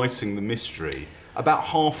with writing the mystery about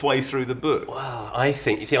halfway through the book. Well, I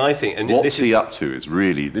think, and what's he up to is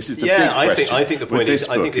really, this is the big question. I think the point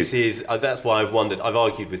is, that's why I've wondered, I've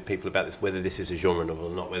argued with people about this, whether this is a genre novel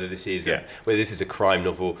or not, whether this is a crime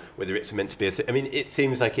novel, whether it's meant to be I mean, it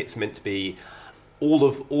seems like it's meant to be all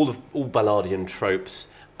Ballardian tropes,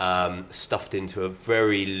 stuffed into a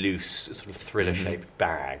very loose sort of thriller-shaped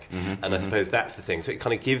bag, and I suppose that's the thing. So it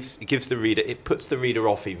kind of gives the reader, it puts the reader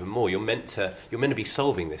off even more. You're meant to be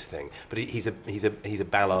solving this thing, but he's a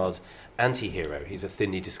Ballard anti-hero. He's a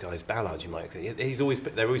thinly disguised Ballard, you might say.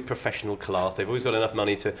 They're always professional class. They've always got enough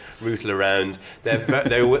money to rootle around.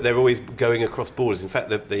 They're always going across borders. In fact,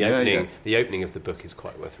 the opening of the book is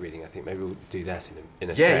quite worth reading. I think maybe we'll do that in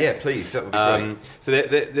a sec. Yeah, please. That would be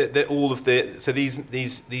great. So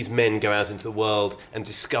these men go out into the world and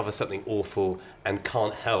discover something awful and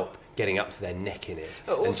can't help getting up to their neck in it.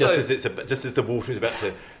 Also, and just as the water is about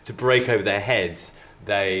to break over their heads,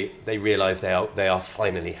 they realise they are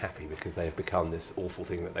finally happy because they have become this awful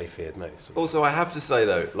thing that they feared most. Also, I have to say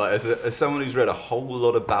though, like as someone who's read a whole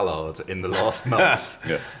lot of Ballard in the last month,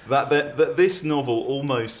 that this novel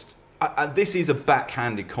almost this is a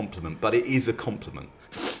backhanded compliment, but it is a compliment.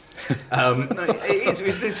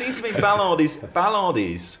 It seems to me Ballard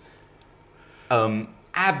is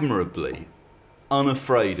admirably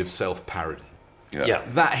unafraid of self-parody. Yeah.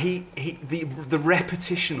 That the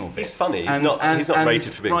repetition of it. He's funny. He's not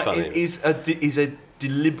rated for being funny. Is a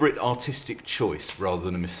deliberate artistic choice rather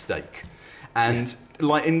than a mistake. And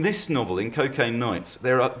like in this novel, in Cocaine Nights,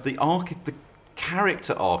 there are the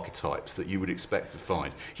character archetypes that you would expect to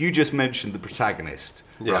find. You just mentioned the protagonist,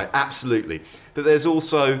 right? Absolutely. But there's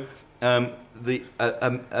also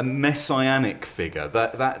a messianic figure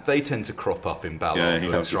that they tend to crop up in Ballard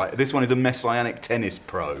books, right? This one is a messianic tennis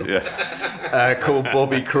pro called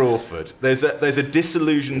Bobby Crawford. There's a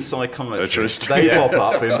disillusioned psychiatrist. They pop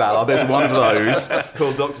up in Ballard. There's one of those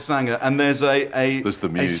called Dr. Sanger, and there's a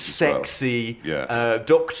sexy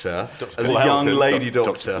doctor, a young lady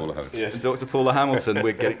doctor, Dr. Paula Hamilton.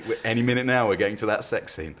 We're any minute now. We're getting to that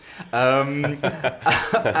sex scene, and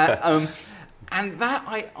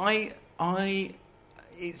that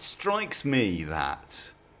it strikes me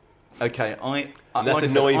that I'm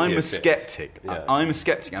a skeptic. Yeah. I'm a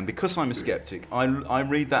skeptic, and because I'm a skeptic, I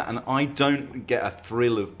read that and I don't get a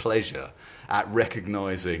thrill of pleasure at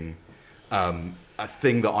recognising a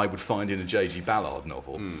thing that I would find in a J.G. Ballard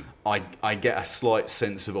novel. I get a slight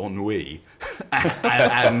sense of ennui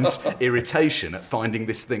and irritation at finding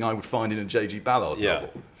this thing I would find in a J.G. Ballard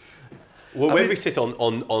novel. Well, where do we sit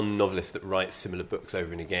on novelists that write similar books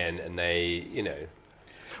over and again, and they,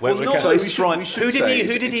 Who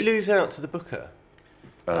did he lose out to the Booker?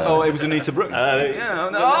 It was Anita Brook.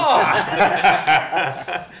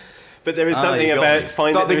 But there is something about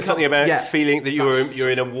feeling that you're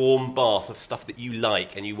in a warm bath of stuff that you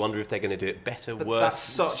like, and you wonder if they're going to do it better, worse. That's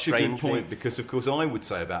such a good point, because of course I would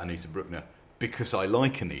say about Anita Bruckner, because I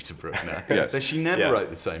like Anita Bruckner, that she never wrote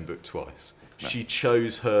the same book twice. No. She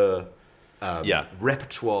chose her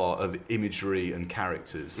repertoire of imagery and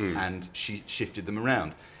characters, and she shifted them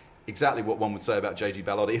around. Exactly what one would say about J.G.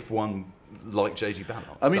 Ballard if one liked J.G. Ballard.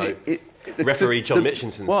 I mean, referee John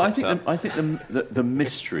Mitchinson. Well, I think the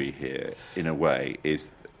mystery here, in a way,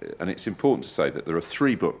 is, and it's important to say that there are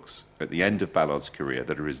 3 books at the end of Ballard's career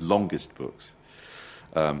that are his longest books: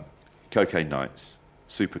 Cocaine Nights,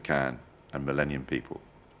 Super Can, and Millennium People.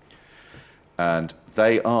 And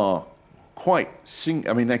they are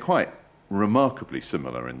they're quite remarkably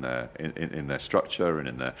similar in their structure and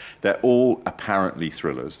in their. They're all apparently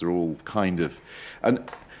thrillers. They're all kind of,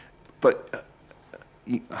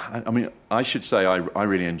 I should say I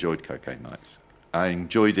really enjoyed Cocaine Nights. I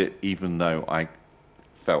enjoyed it even though I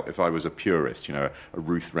felt, if I was a purist, a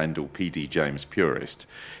Ruth Rendell, P.D. James purist,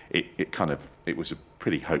 it was a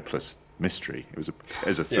pretty hopeless mystery. It was a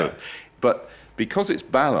thriller, but because it's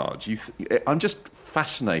Ballard, I'm just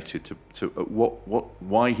fascinated to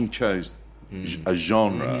why he chose a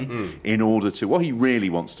genre in order to. What he really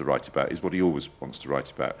wants to write about is what he always wants to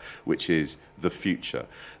write about, which is the future.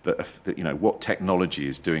 That what technology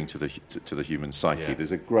is doing to the human psyche. Yeah.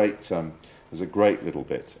 There's a great little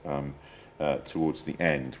bit towards the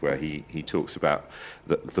end where he talks about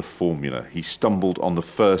the formula. He stumbled on the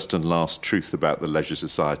first and last truth about the leisure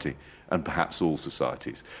society and perhaps all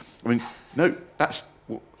societies. I mean, no,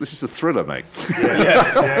 this is a thriller, mate.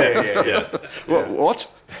 Yeah.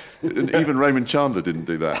 What? Even Raymond Chandler didn't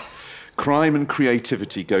do that. Crime and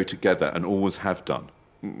creativity go together and always have done.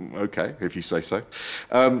 Okay, if you say so.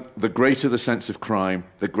 The greater the sense of crime,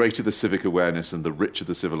 the greater the civic awareness, and the richer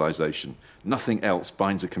the civilization. Nothing else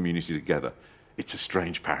binds a community together. It's a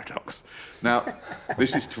strange paradox. Now,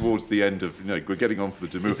 this is towards the end of. We're getting on for the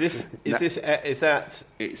demur. Is that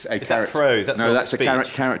prose? That's speech? A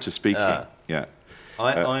character speaking. Yeah.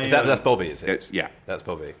 That's Bobby, is it? That's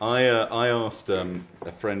Bobby. I asked a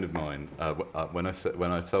friend of mine when I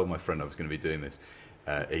told my friend I was going to be doing this.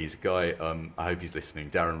 He's a guy. I hope he's listening.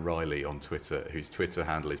 Darren Riley on Twitter, whose Twitter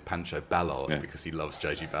handle is Pancho Ballard because he loves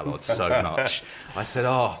J.G. Ballard so much. I said,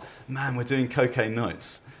 "Oh man, we're doing Cocaine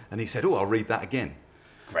Nights," and he said, "Oh, I'll read that again."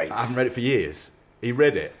 Great. I haven't read it for years. He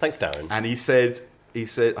read it. Thanks, Darren. And he said, I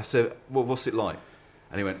said, "Well, what's it like?"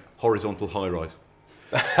 And he went, "Horizontal high rise."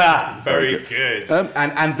 Very good.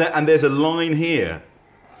 And there's a line here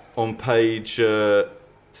on page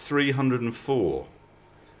 304,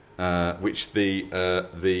 which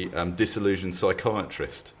the disillusioned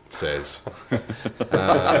psychiatrist says.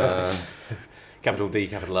 Capital D,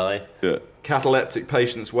 capital I. Yeah. Cataleptic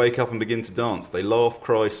patients wake up and begin to dance. They laugh,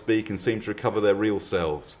 cry, speak, and seem to recover their real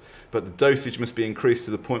selves. But the dosage must be increased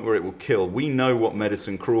to the point where it will kill. We know what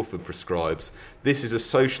medicine Crawford prescribes. This is a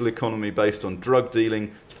social economy based on drug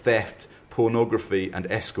dealing, theft, pornography, and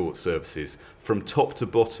escort services. From top to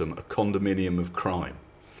bottom, a condominium of crime.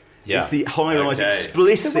 Yeah. It's the high-rise,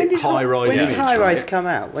 explicit high-rise image. When did high-rise come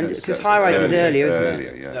out? Because high-rise is earlier, isn't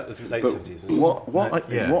it? Yeah. That was late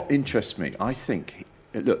 70s. What interests me, I think,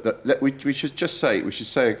 look, we should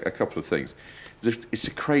say a couple of things. It's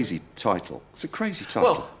a crazy title. It's a crazy title.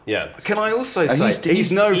 Well, Yeah. Can I also And say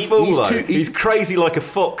he's no fool though? he's He's crazy like a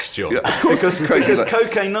fox, John. Yeah, of course because he's crazy because like-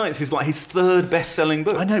 Cocaine Nights is like his third best-selling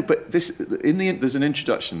book. I know, but there's an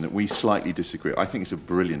introduction that we slightly disagree. I think it's a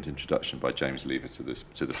brilliant introduction by James Lever to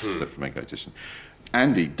the Flamenco edition.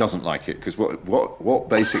 Andy doesn't like it because what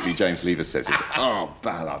basically James Lever says is,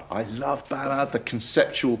 Ballard. I love Ballard. The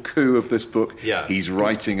conceptual coup of this book. Yeah. He's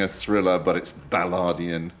writing a thriller, but it's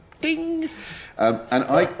Ballardian. Ding. And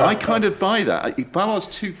I kind of buy that. Ballard's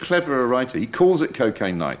too clever a writer. He calls it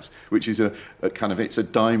Cocaine Nights, which is a kind of, it's a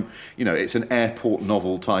dime, it's an airport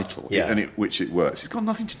novel title, which it works. It's got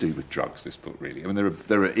nothing to do with drugs, this book, really. I mean,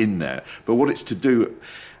 there are in there, but what it's to do,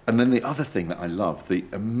 and then the other thing that I love, the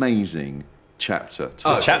amazing chapter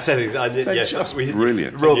titles. Chapter titles. They're just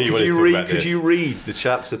brilliant. Rob, could you read the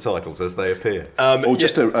chapter titles as they appear? Or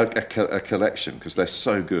just a collection, because they're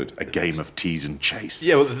so good. A game of tease and chase.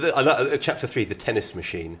 Yeah, well, I like chapter 3, the tennis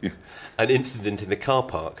machine, an incident in the car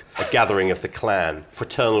park, a gathering of the clan,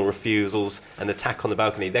 fraternal refusals, an attack on the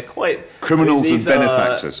balcony. They're quite criminals and these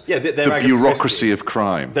benefactors. They're the Agatha bureaucracy Christie. of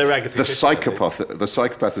crime. They're Agatha the Christie, the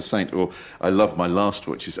psychopath, the saint. Or I love my last,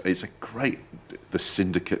 which is it's a great. The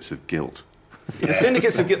syndicates of guilt. The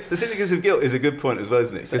Syndicates of Guilt is a good point as well,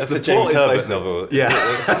 isn't it? That's a James Herbert novel.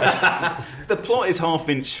 Yeah. The plot is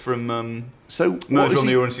half-inch from Murder on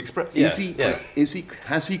the Orient Express.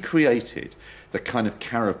 Has he created the kind of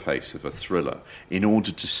carapace of a thriller in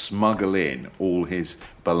order to smuggle in all his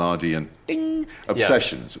Ballardian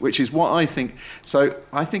obsessions, which is what I think. So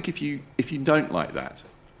I think if you don't like that,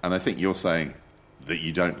 and I think you're saying that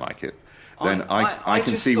you don't like it, then I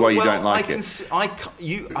can see why you don't like it.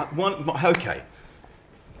 Okay.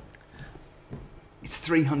 It's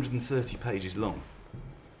 330 pages long.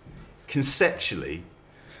 Conceptually,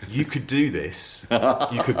 you could do this.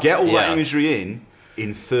 You could get all that imagery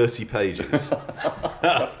in 30 pages.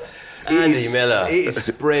 Andy Miller. It is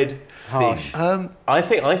spread thin. I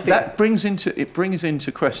think that brings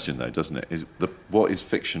into question, though, doesn't it? What is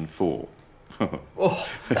fiction for?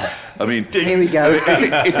 I mean, here we go.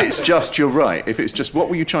 If it's just, you're right. If it's just, what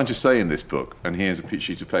were you trying to say in this book? And here's a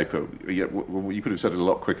sheet of paper. Well, you could have said it a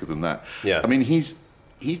lot quicker than that. Yeah. I mean, he's.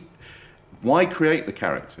 Why create the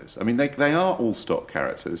characters? I mean, they are all stock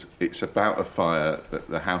characters. It's about a fire.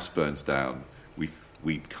 The house burns down.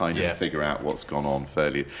 We kind of figure out what's gone on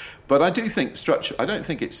fairly. But I do think I don't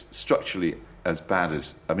think it's structurally as bad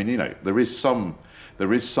as. I mean, there is some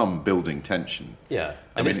building tension. Yeah,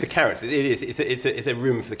 and it's the characters. It is. It's a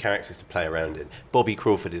room for the characters to play around in. Bobby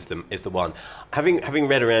Crawford is the one. Having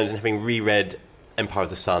read around and having reread Empire of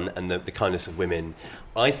the Sun and the Kindness of Women,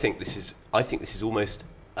 I think this is almost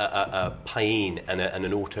a paean and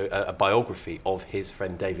a biography of his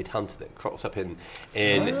friend David Hunter that crops up in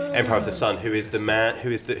Empire of the Sun, who is the man who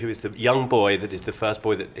is the young boy that is the first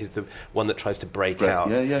boy that is the one that tries to break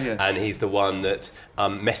out, and he's the one that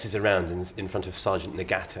messes around in front of Sergeant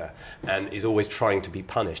Nagata and is always trying to be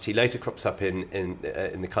punished. He later crops up in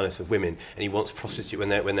the Kindness of Women, and he wants prostitute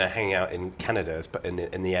when they're hanging out in Canada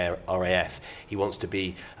in the RAF. He wants to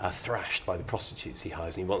be thrashed by the prostitutes he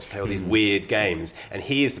hires, and he wants to play all these weird games, and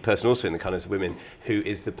he is the person also in the Kindness of Women who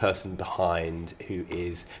is the person behind who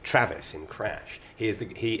is Travis in Crash.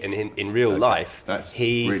 In real life, that's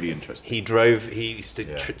really interesting. He used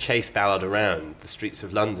to chase Ballard around the streets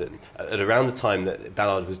of London at around the time that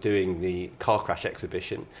Ballard was doing the car crash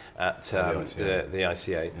exhibition at the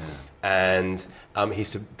ICA. And he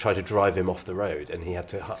used to try to drive him off the road, and he had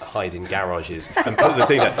to hide in garages and put the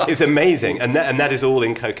thing there. It's amazing, and that is all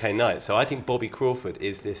in Cocaine Night. So I think Bobby Crawford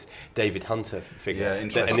is this David Hunter figure,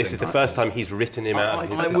 and this is the first time he's written him out of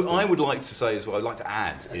his system. I would like to say as well, I'd like to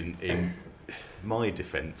add in my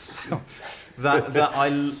defence that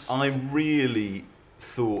I really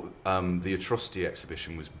thought the Atrocity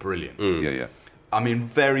exhibition was brilliant. I mean,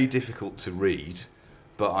 very difficult to read,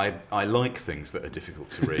 but I like things that are difficult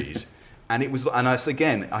to read. And I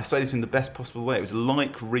say this in the best possible way. It was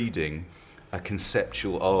like reading a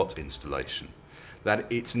conceptual art installation.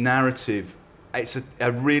 That its narrative, it's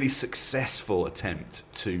a really successful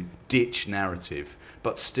attempt to ditch narrative,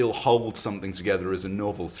 but still hold something together as a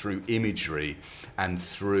novel through imagery and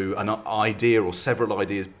through an idea or several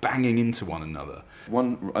ideas banging into one another.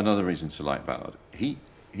 Another reason to like Ballard, he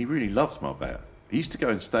really loves Marbella. He used to go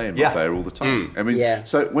and stay in Marbella all the time. I mean,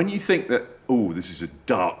 so when you think that, this is a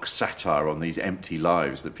dark satire on these empty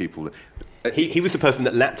lives that people... He was the person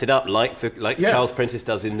that lapped it up like Charles Prentice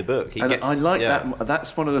does in the book. I like that.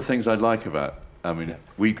 That's one of the things I like about I mean,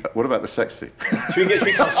 what about the sex scene? Should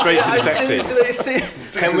we cut straight to the sex scene?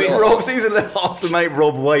 Can we? Rob, seems a little hard to make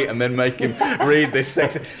Rob wait and then make him read this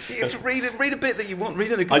sex scene. See, read a bit that you want.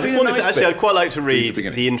 Read it. I just wanted to actually. bit. I'd quite like to read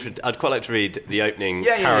I'd quite like to read the opening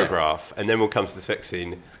paragraph, and then we'll come to the sex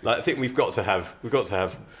scene. Like, I think we've got to have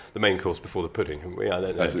the main course before the pudding, haven't we? I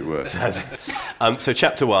don't know. As it were. So,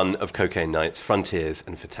 Chapter 1 of Cocaine Nights: Frontiers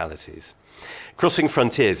and Fatalities. Crossing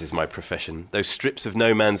frontiers is my profession. Those strips of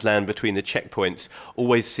no man's land between the checkpoints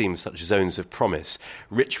always seem such zones of promise,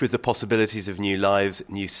 rich with the possibilities of new lives,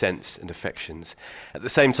 new scents and affections. At the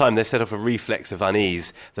same time, they set off a reflex of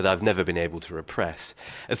unease that I've never been able to repress.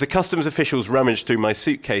 As the customs officials rummage through my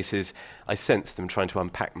suitcases, I sense them trying to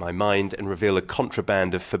unpack my mind and reveal a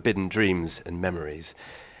contraband of forbidden dreams and memories.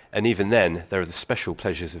 And even then, there are the special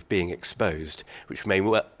pleasures of being exposed, which may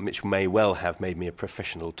well have made me a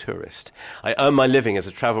professional tourist. I earn my living as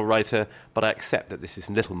a travel writer, but I accept that this is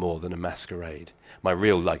little more than a masquerade. My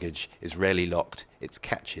real luggage is rarely locked, its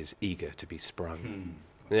catches eager to be sprung.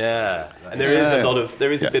 Yeah, and there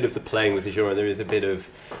is a bit of the playing with the genre. There is a bit of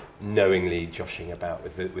knowingly joshing about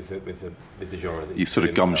with the genre. That You sort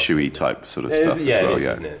of gumshoey type sort of stuff as well.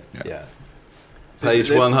 Isn't it? Yeah.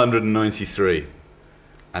 Page 193.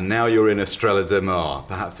 And now you're in Estrella de Mar.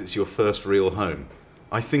 Perhaps it's your first real home.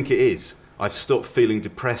 I think it is. I've stopped feeling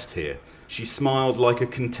depressed here. She smiled like a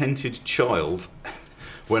contented child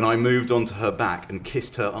when I moved onto her back and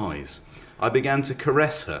kissed her eyes. I began to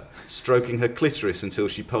caress her, stroking her clitoris until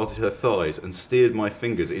she parted her thighs and steered my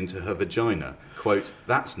fingers into her vagina. Quote,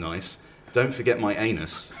 "That's nice. Don't forget my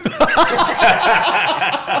anus."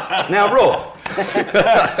 Now, Rob.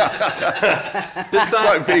 It's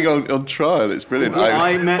like being on trial. It's brilliant.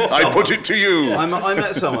 I put it to you. I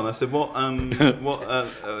met someone. I said, "What?"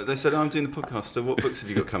 They said, "I'm doing the podcast. So what books have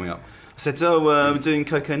you got coming up?" I said, we're doing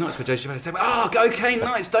Cocaine Nights by J.G. Ballard. They said, Cocaine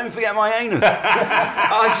Nights, don't forget my anus.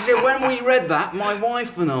 She said, when we read that, my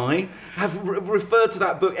wife and I have referred to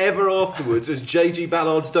that book ever afterwards as J.G.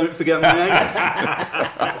 Ballard's Don't Forget My Anus.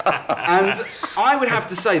 And I would have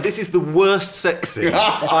to say, this is the worst sex scene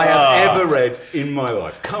I have ever read in my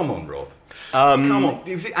life. Come on, Rob. Come on.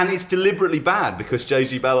 And it's deliberately bad because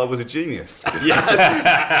J.G. Ballard was a genius.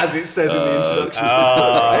 As it says in the introduction to this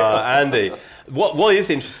book. Right? Andy. What is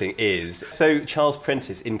interesting is, so Charles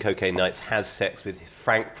Prentice in Cocaine Nights has sex with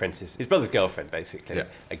Frank Prentice, his brother's girlfriend, basically. Yeah.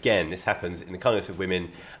 Again, this happens in The Kindness of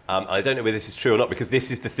Women. I don't know whether this is true or not, because this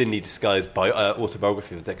is the thinly disguised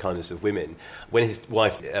autobiography of The Kindness of Women. When his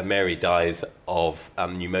wife, Mary, dies of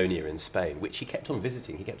pneumonia in Spain, which he kept on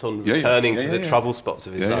visiting. He kept on returning to the trouble spots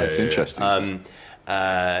of his life. It's interesting.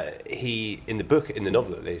 He, in the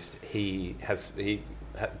novel at least, he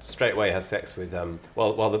straight away has sex with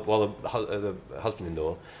while the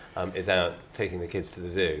husband-in-law is out taking the kids to the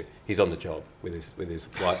zoo. He's on the job with his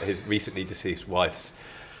wife, his recently deceased wife's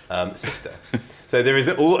sister. So there is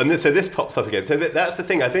so this pops up again. So that's the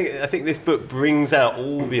thing. I think this book brings out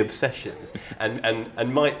all the obsessions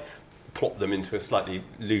and might plop them into a slightly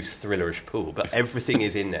loose thrillerish pool, but everything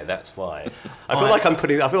is in there. That's why I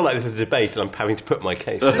feel like this is a debate, and I'm having to put my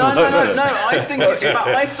case. No. I think it's.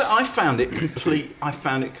 I found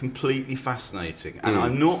it completely fascinating, and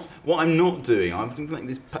I'm not doing. I'm making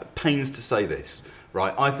this pains to say this.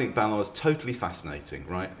 Right, I think Ballard is totally fascinating.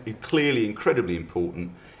 Right, he's clearly incredibly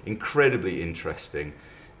important, incredibly interesting.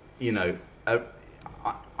 You know, but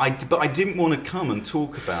I didn't want to come and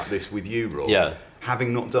talk about this with you, Rob. Yeah.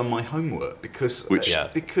 Having not done my homework, because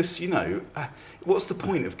you know, what's the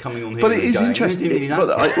point of coming on here? But it is interesting.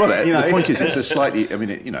 The point is, it's a slightly. I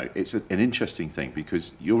mean, it's an interesting thing,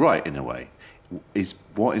 because you're right in a way.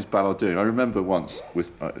 What is Ballard doing? I remember once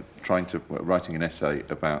with writing an essay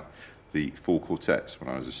about the four quartets when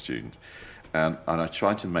I was a student, and I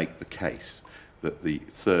tried to make the case that the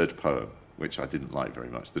third poem, which I didn't like very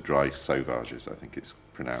much, the Dry Sauvages, I think it's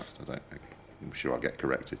pronounced. I'm sure I'll get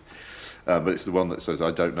corrected. But it's the one that says,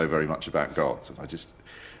 I don't know very much about gods. And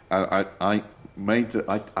I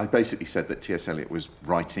basically said that T.S. Eliot was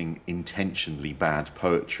writing intentionally bad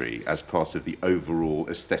poetry as part of the overall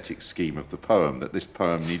aesthetic scheme of the poem, that this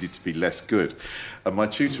poem needed to be less good. And my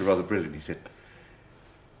tutor rather brilliantly said,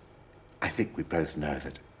 I think we both know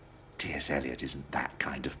that T.S. Eliot isn't that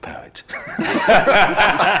kind of poet.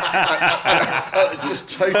 Just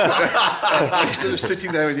totally. Sort of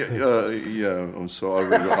sitting there and I'm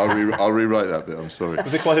sorry. I'll rewrite that bit. I'm sorry.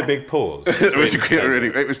 Was it quite a big pause? It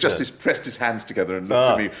was just he pressed his hands together and looked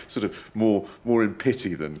at me sort of more in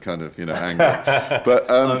pity than kind of anger. But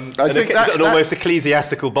I think an almost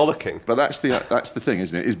ecclesiastical bollocking. But that's the thing,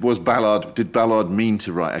 isn't it? Did Ballard mean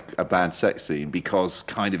to write a bad sex scene because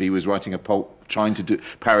kind of he was writing a pulp trying to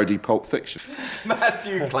parody Pulp Fiction.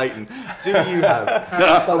 Matthew Clayton, do you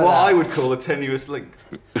have what I would call a tenuous link?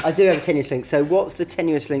 I do have a tenuous link. So what's the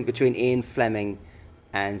tenuous link between Ian Fleming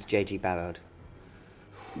and J.G. Ballard?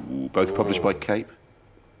 Ooh, both published by Cape.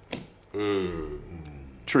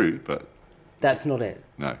 True, but That's not it.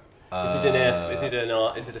 no.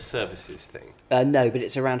 Is it a services thing? No, but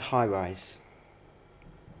it's around high-rise.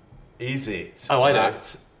 Is it? Oh, I know.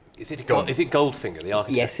 Is it Goldfinger, the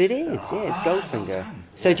architect? Yes, it is. Yeah, it's Goldfinger.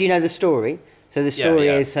 So do you know the story? So the story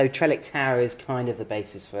yeah. is, so Trellick Tower is kind of the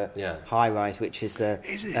basis for high-rise, which is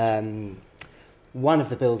one of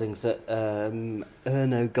the buildings that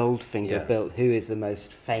Erno Goldfinger built, who is the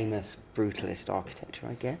most famous brutalist architecture,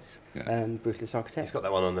 I guess. Yeah. Brutalist architect. He's got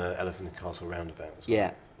that one on the Elephant and Castle roundabout as well.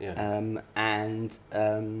 Yeah. Yeah.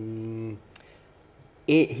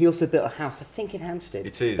 He also built a house, I think, in Hampstead.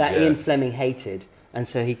 It is, that yeah. Ian Fleming hated, and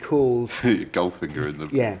so he called, Goldfinger in the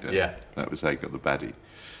Yeah. That was how he got the baddie.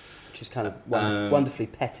 which is kind of wonderfully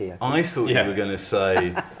petty. I thought you were going to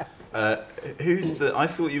say who's the. I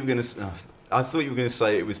thought you were going to. I thought you were going to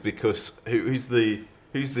say it was because who's the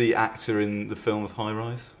actor in the film of High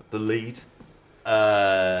Rise, the lead?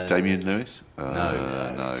 Damian Lewis? No.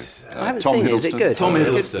 I haven't Tom seen it. Is it Hiddleston. good? Tom Is it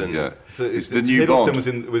good? Hiddleston. Yeah. So It's the new Hiddleston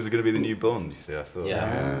Bond. was going to be the new Bond. You see, I thought.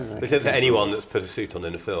 They said that anyone that's put a suit on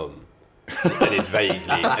in a film and is vaguely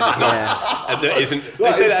and is not, and that isn't.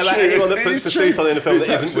 They say that about anyone that puts a suit on in a film that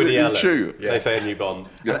isn't Woody Allen. True. They say a new Bond.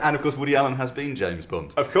 And of course, Woody Allen has been James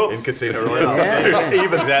Bond. Of course. In Casino Royale.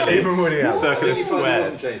 Even Woody Allen. Circle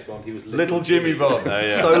squared. James Bond, he was Little Jimmy Bond. Oh,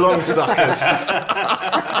 yeah. So long, suckers.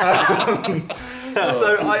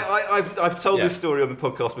 So I've told this story on the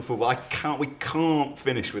podcast before, but we can't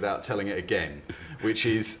finish without telling it again. Which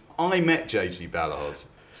is, I met J.G. Ballard.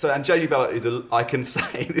 So, and J.G. Ballard is I can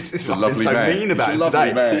say, this is a what I've lovely been so man. mean about He's him a lovely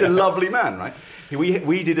today. man. He's a lovely man, right?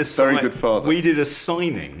 We did a Very good father. We did a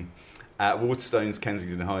signing at Waterstones,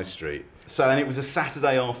 Kensington High Street. So, and it was a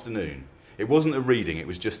Saturday afternoon. It wasn't a reading, it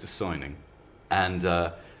was just a signing. And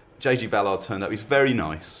J.G. Ballard turned up. He's very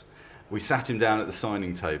nice. We sat him down at the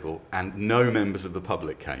signing table, and no members of the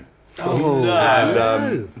public came. Oh,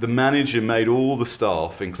 And the manager made all the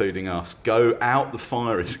staff, including us, go out the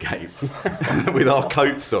fire escape with our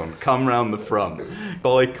coats on, come round the front,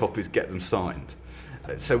 buy copies, get them signed.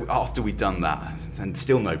 So after we'd done that, and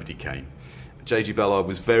still nobody came, J.G. Ballard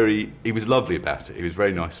was lovely about it. He was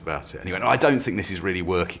very nice about it. And he went, I don't think this is really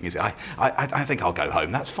working, is it? I think I'll go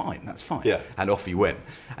home. That's fine. Yeah. And off he went.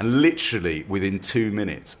 And literally within 2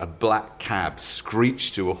 minutes, a black cab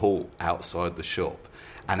screeched to a halt outside the shop.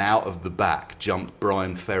 And out of the back jumped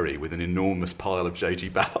Brian Ferry with an enormous pile of J.G.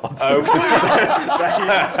 Ballard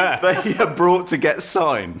that he had brought to get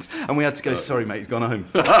signed. And we had to go, sorry, mate, he's gone home.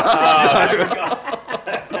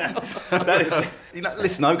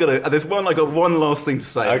 Listen, I've got one last thing to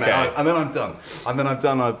say, okay. and then I'm done.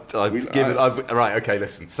 Right, okay,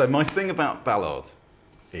 listen. So my thing about Ballard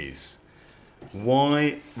is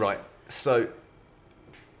why... Right, so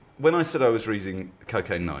when I said I was reading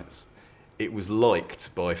Cocaine Nights, it was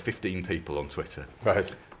liked by 15 people on Twitter,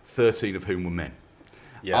 Right. 13 of whom were men.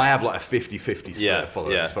 Yeah. I have like a 50-50 split of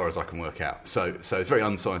followers yeah. as far as I can work out. So it's a very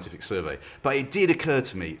unscientific survey. But it did occur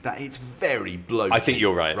to me that it's very blokey. I think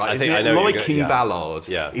you're right. I Isn't think it? I know what you're Liking yeah. Ballard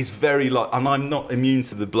is very like, and I'm not immune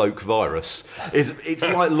to the bloke virus. It's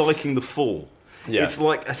like liking The Fall. Yeah. It's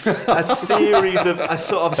like a series of a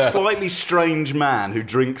sort of slightly strange man who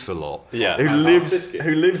drinks a lot, who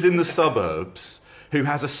lives in the suburbs, who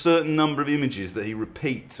has a certain number of images that he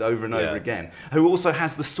repeats over and over again, who also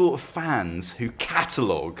has the sort of fans who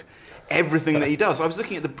catalogue everything that he does. I was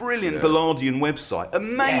looking at the brilliant Ballardian website.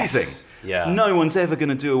 Amazing. Yes. Yeah. No one's ever going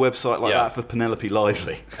to do a website like that for Penelope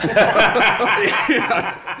Lively.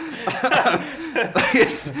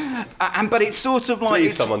 But it's sort of like...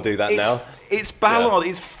 Please someone do that now. It's Ballard,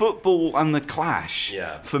 it's football and the Clash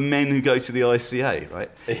for men who go to the ICA,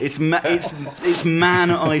 right? It's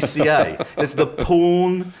man at ICA. There's the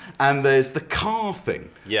porn and there's the car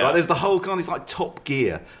thing. Yeah. Right? There's the whole kind of, it's like Top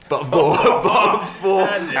Gear, but for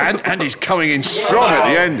and he's coming in strong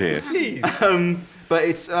at the end here. But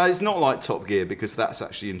it's not like Top Gear because that's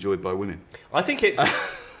actually enjoyed by women. I think it's.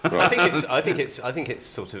 I think it's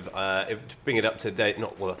sort of to bring it up to date.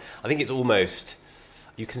 I think it's almost.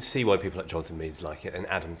 You can see why people like Jonathan Meades like it, and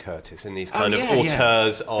Adam Curtis, and these kind of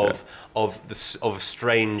auteurs of a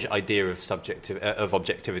strange idea of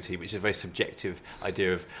objectivity, which is a very subjective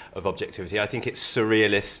idea of objectivity. I think it's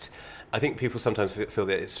surrealist. I think people sometimes feel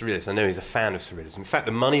that it's surrealist. I know he's a fan of surrealism. In fact,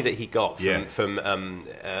 the money that he got from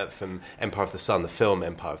Empire of the Sun, the film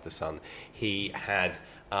Empire of the Sun, he had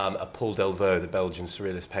a Paul Delvaux, the Belgian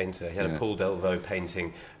surrealist painter. He had a Paul Delvaux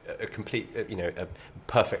painting a complete, a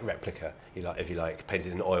perfect replica, if you like,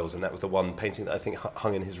 painted in oils, and that was the one painting that I think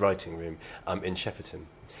hung in his writing room in Shepperton.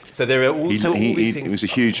 So there are also all these things. He was a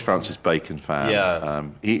huge Francis Bacon fan. Yeah.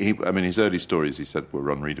 His early stories, he said,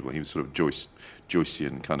 were unreadable. He was sort of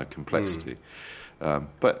Joycean kind of complexity.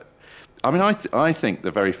 But I think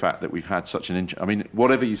the very fact that we've had such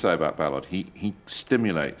whatever you say about Ballard, he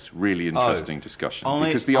stimulates really interesting discussion,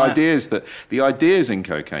 because the ideas in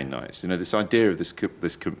Cocaine Nights, this idea of this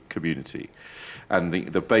community, and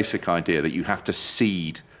the basic idea that you have to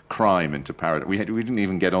seed crime into paradise. We didn't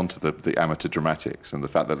even get onto the amateur dramatics and the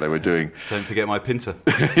fact that they were doing. Don't forget my Pinter.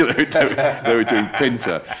 they were doing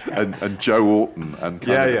Pinter and Joe Orton and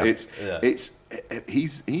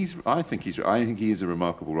I think he is a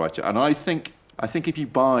remarkable writer, and I think if you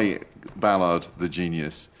buy Ballard the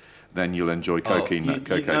Genius, then you'll enjoy Cocaine Nights.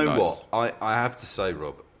 You know what? I have to say,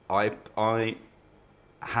 Rob, I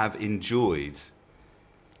have enjoyed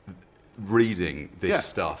reading this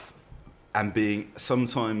stuff and being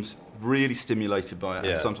sometimes really stimulated by it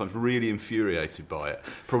and sometimes really infuriated by it,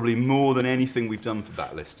 probably more than anything we've done for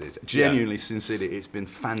Backlisted. Genuinely, sincerely, it's been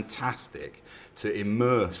fantastic to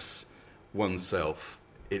immerse oneself.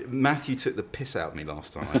 Matthew took the piss out of me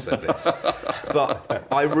last time I said this, but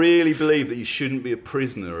I really believe that you shouldn't be a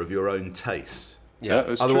prisoner of your own taste.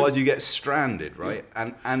 Yeah, otherwise you get stranded, right?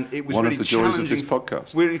 And it was one really of the joys of this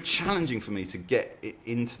podcast. Really challenging for me to get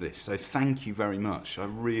into this. So thank you very much. I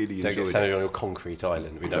really enjoyed it. Don't get stranded on your concrete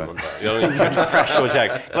island. We don't want that. You don't want to crash your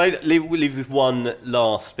jag. Can I leave with one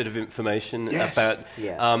last bit of information about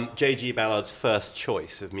J.G. Ballard's first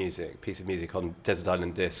choice of piece of music on Desert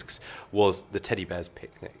Island Discs was the Teddy Bear's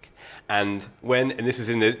Picnic. And this was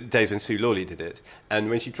in the days when Sue Lawley did it, and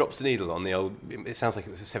when she drops the needle on the old, it sounds like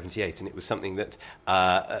it was a 78, and it was something that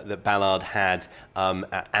that Ballard had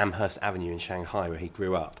at Amherst Avenue in Shanghai, where he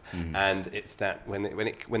grew up. And it's that when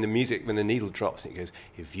the needle drops, and it goes,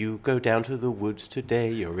 "If you go down to the woods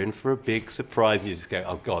today, you're in for a big surprise," and you just go,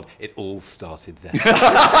 "Oh God, it all started there."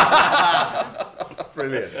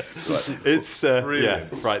 Brilliant. It's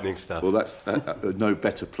brilliant. Frightening stuff. Well, that's no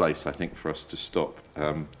better place, I think, for us to stop.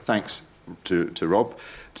 Thanks to Rob,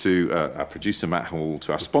 to our producer Matt Hall,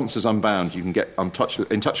 to our sponsors Unbound. You can get in touch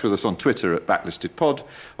with us on Twitter at BacklistedPod,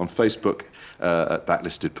 on Facebook at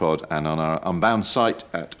BacklistedPod, and on our Unbound site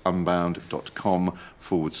at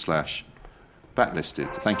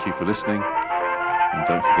unbound.com/backlisted. Thank you for listening, and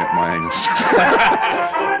don't forget my anus.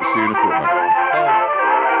 See you in a fortnight.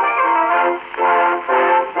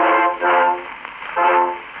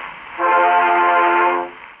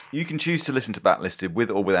 You can choose to listen to Backlisted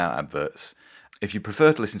with or without adverts. If you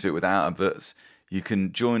prefer to listen to it without adverts, you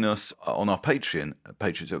can join us on our Patreon at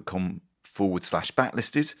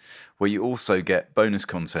patreon.com/backlisted, where you also get bonus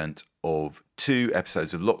content of 2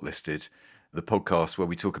 episodes of Locklisted, the podcast where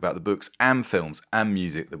we talk about the books and films and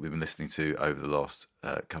music that we've been listening to over the last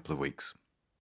couple of weeks.